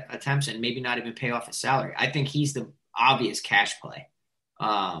takedown attempts and maybe not even pay off his salary. I think he's the obvious cash play.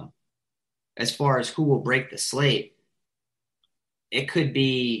 As far as who will break the slate, it could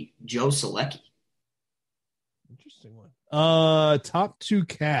be Joe Selecki. Interesting one. Top two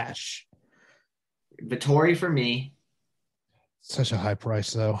cash. Vettori for me. Such a high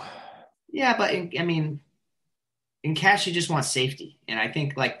price, though. Yeah, but in cash, you just want safety. And I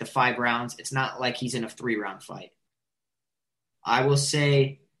think like the 5 rounds, it's not like he's in a 3-round fight. I will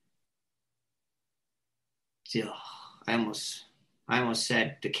say Ugh, I almost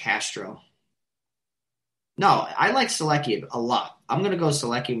said DeCastro. No, I like Selecki a lot. I'm going to go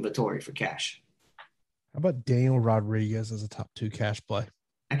Selecki and Vettori for cash. How about Daniel Rodriguez as a top 2 cash play?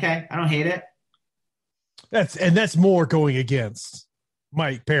 Okay, I don't hate it. That's more going against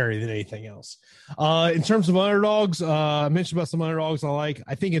Mike Perry than anything else. In terms of underdogs, I mentioned about some underdogs I like.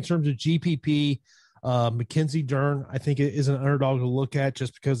 I think in terms of GPP, Mackenzie Dern, I think it is an underdog to look at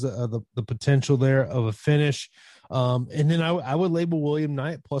just because of the potential there of a finish. And then I would label William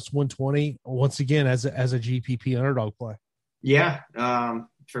Knight plus 120 once again as a GPP underdog play. Yeah,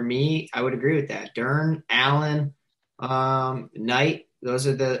 for me, I would agree with that. Dern, Allen, Knight, those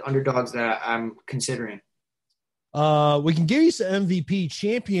are the underdogs that I'm considering. We can give you some MVP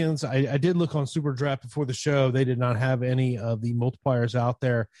champions. I did look on Super Draft before the show. They did not have any of the multipliers out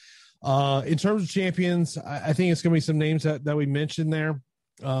there. In terms of champions, I think it's going to be some names that we mentioned there.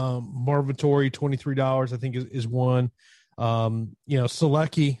 Marvin Vettori, $23, I think is one.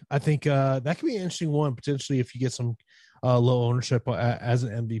 Selecki, I think that could be an interesting one potentially if you get some low ownership as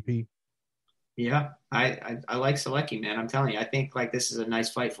an MVP. Yeah, I like Selecki, man. I'm telling you, I think like this is a nice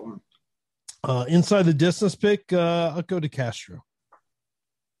fight for him. Inside the distance pick, I'll go to Castro.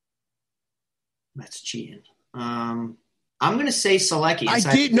 That's cheating. I'm going to say Selecki. I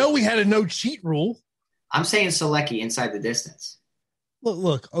didn't know we had a no cheat rule. I'm saying Selecki inside the distance.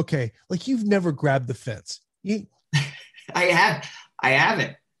 Look, okay. Like you've never grabbed the fence. I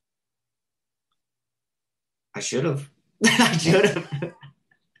haven't. I should have.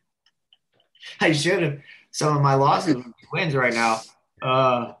 I should have. Some of my losses would be wins right now.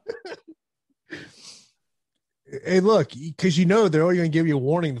 Hey, look, because they're only going to give you a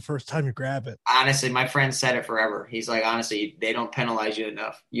warning the first time you grab it. Honestly, my friend said it forever. He's like, honestly, they don't penalize you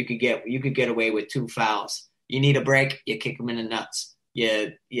enough. You could get away with 2 fouls. You need a break, you kick them in the nuts.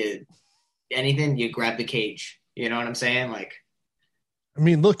 You anything, you grab the cage. You know what I'm saying? Like, I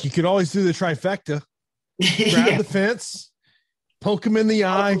mean, look, you could always do the trifecta. Grab the fence, poke him in the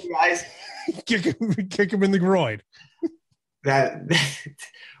eye, kick him in the groin. That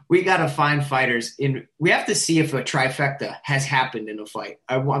we got to find fighters we have to see if a trifecta has happened in a fight.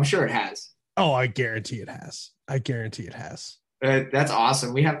 I'm sure it has. Oh, I guarantee it has. That's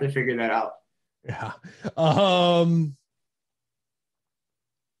awesome. We have to figure that out. Yeah.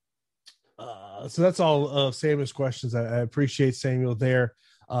 So that's all of Samuel's questions. I appreciate Samuel there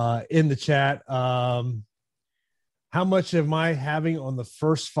in the chat. How much am I having on the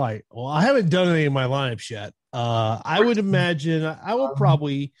first fight? Well, I haven't done any of my lineups yet. I would imagine I will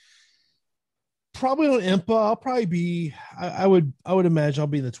probably on IMPA. I'll probably be. I would imagine I'll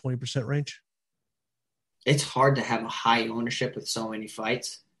be in the 20% range. It's hard to have a high ownership with so many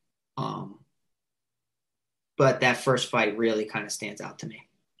fights, but that first fight really kind of stands out to me.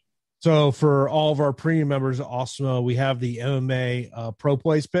 So for all of our premium members, Osmo, we have the MMA Pro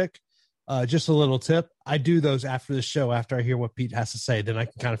Plays pick. Just a little tip. I do those after the show, after I hear what Pete has to say. Then I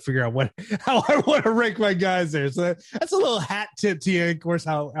can kind of figure out how I want to rank my guys there. So that's a little hat tip to you, of course,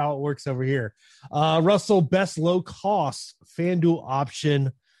 how it works over here. Russell, best low cost FanDuel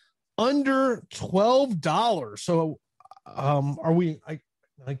option under $12. So are we,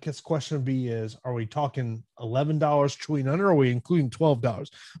 I guess question would be is, are we talking $11 tweet under, or are we including $12?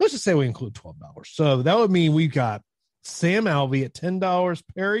 Let's just say we include $12. So that would mean we've got Sam Alvey at $10,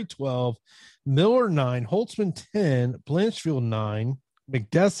 Perry $12, Miller $9, Holtzman $10, Blanchfield $9,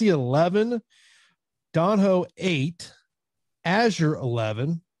 McDessie $11, Donho $8, Azure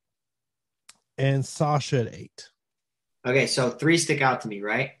 $11, and Sasha at $8. Okay, so 3 stick out to me,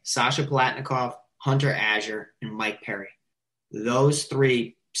 right? Sasha Palatnikov, Hunter Azure, and Mike Perry. Those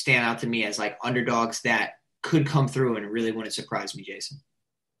 3 stand out to me as like underdogs that could come through, and it really wouldn't surprise me, Jason.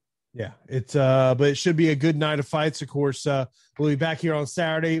 Yeah, but it should be a good night of fights. Of course, we'll be back here on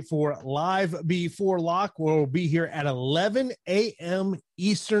Saturday for Live Before Lock. We'll be here at 11 a.m.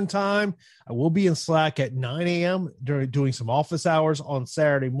 Eastern time. I will be in Slack at 9 a.m. doing some office hours on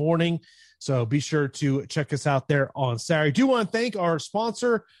Saturday morning. So be sure to check us out there on Saturday. Do want to thank our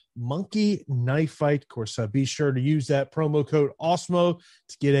sponsor, Monkey Knife Fight. Of course, be sure to use that promo code OSMO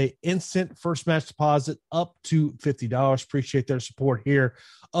to get an instant first match deposit up to $50. Appreciate their support here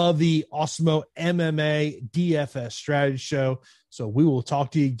of the Osmo MMA DFS strategy show. So we will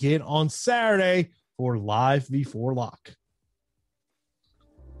talk to you again on Saturday for Live Before Lock.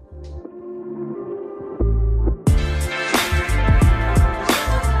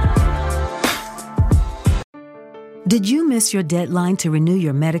 Did you miss your deadline to renew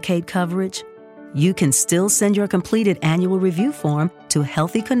your Medicaid coverage? You can still send your completed annual review form to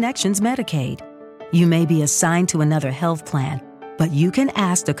Healthy Connections Medicaid. You may be assigned to another health plan, But you can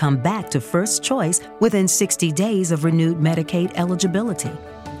ask to come back to First Choice within 60 days of renewed Medicaid eligibility.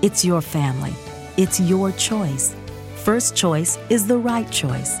 It's your family. It's your choice. First Choice is the right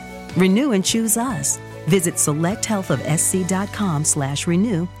choice. Renew and choose us. Visit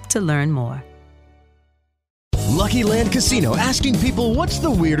selecthealthofsc.com/renew to learn more. Lucky Land Casino, asking people, what's the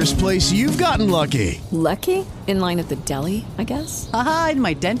weirdest place you've gotten lucky? Lucky? In line at the deli, I guess? Aha, in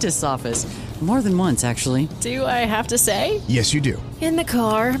my dentist's office. More than once, actually. Do I have to say? Yes, you do. In the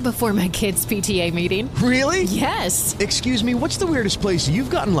car before my kids' PTA meeting. Really? Yes. Excuse me, what's the weirdest place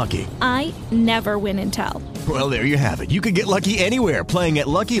you've gotten lucky? I never win and tell. Well, there you have it. You can get lucky anywhere, playing at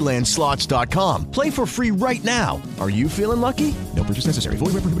LuckyLandSlots.com. Play for free right now. Are you feeling lucky? No purchase necessary.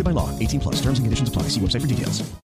 Void where prohibited by law. 18+. Terms and conditions apply. See website for details.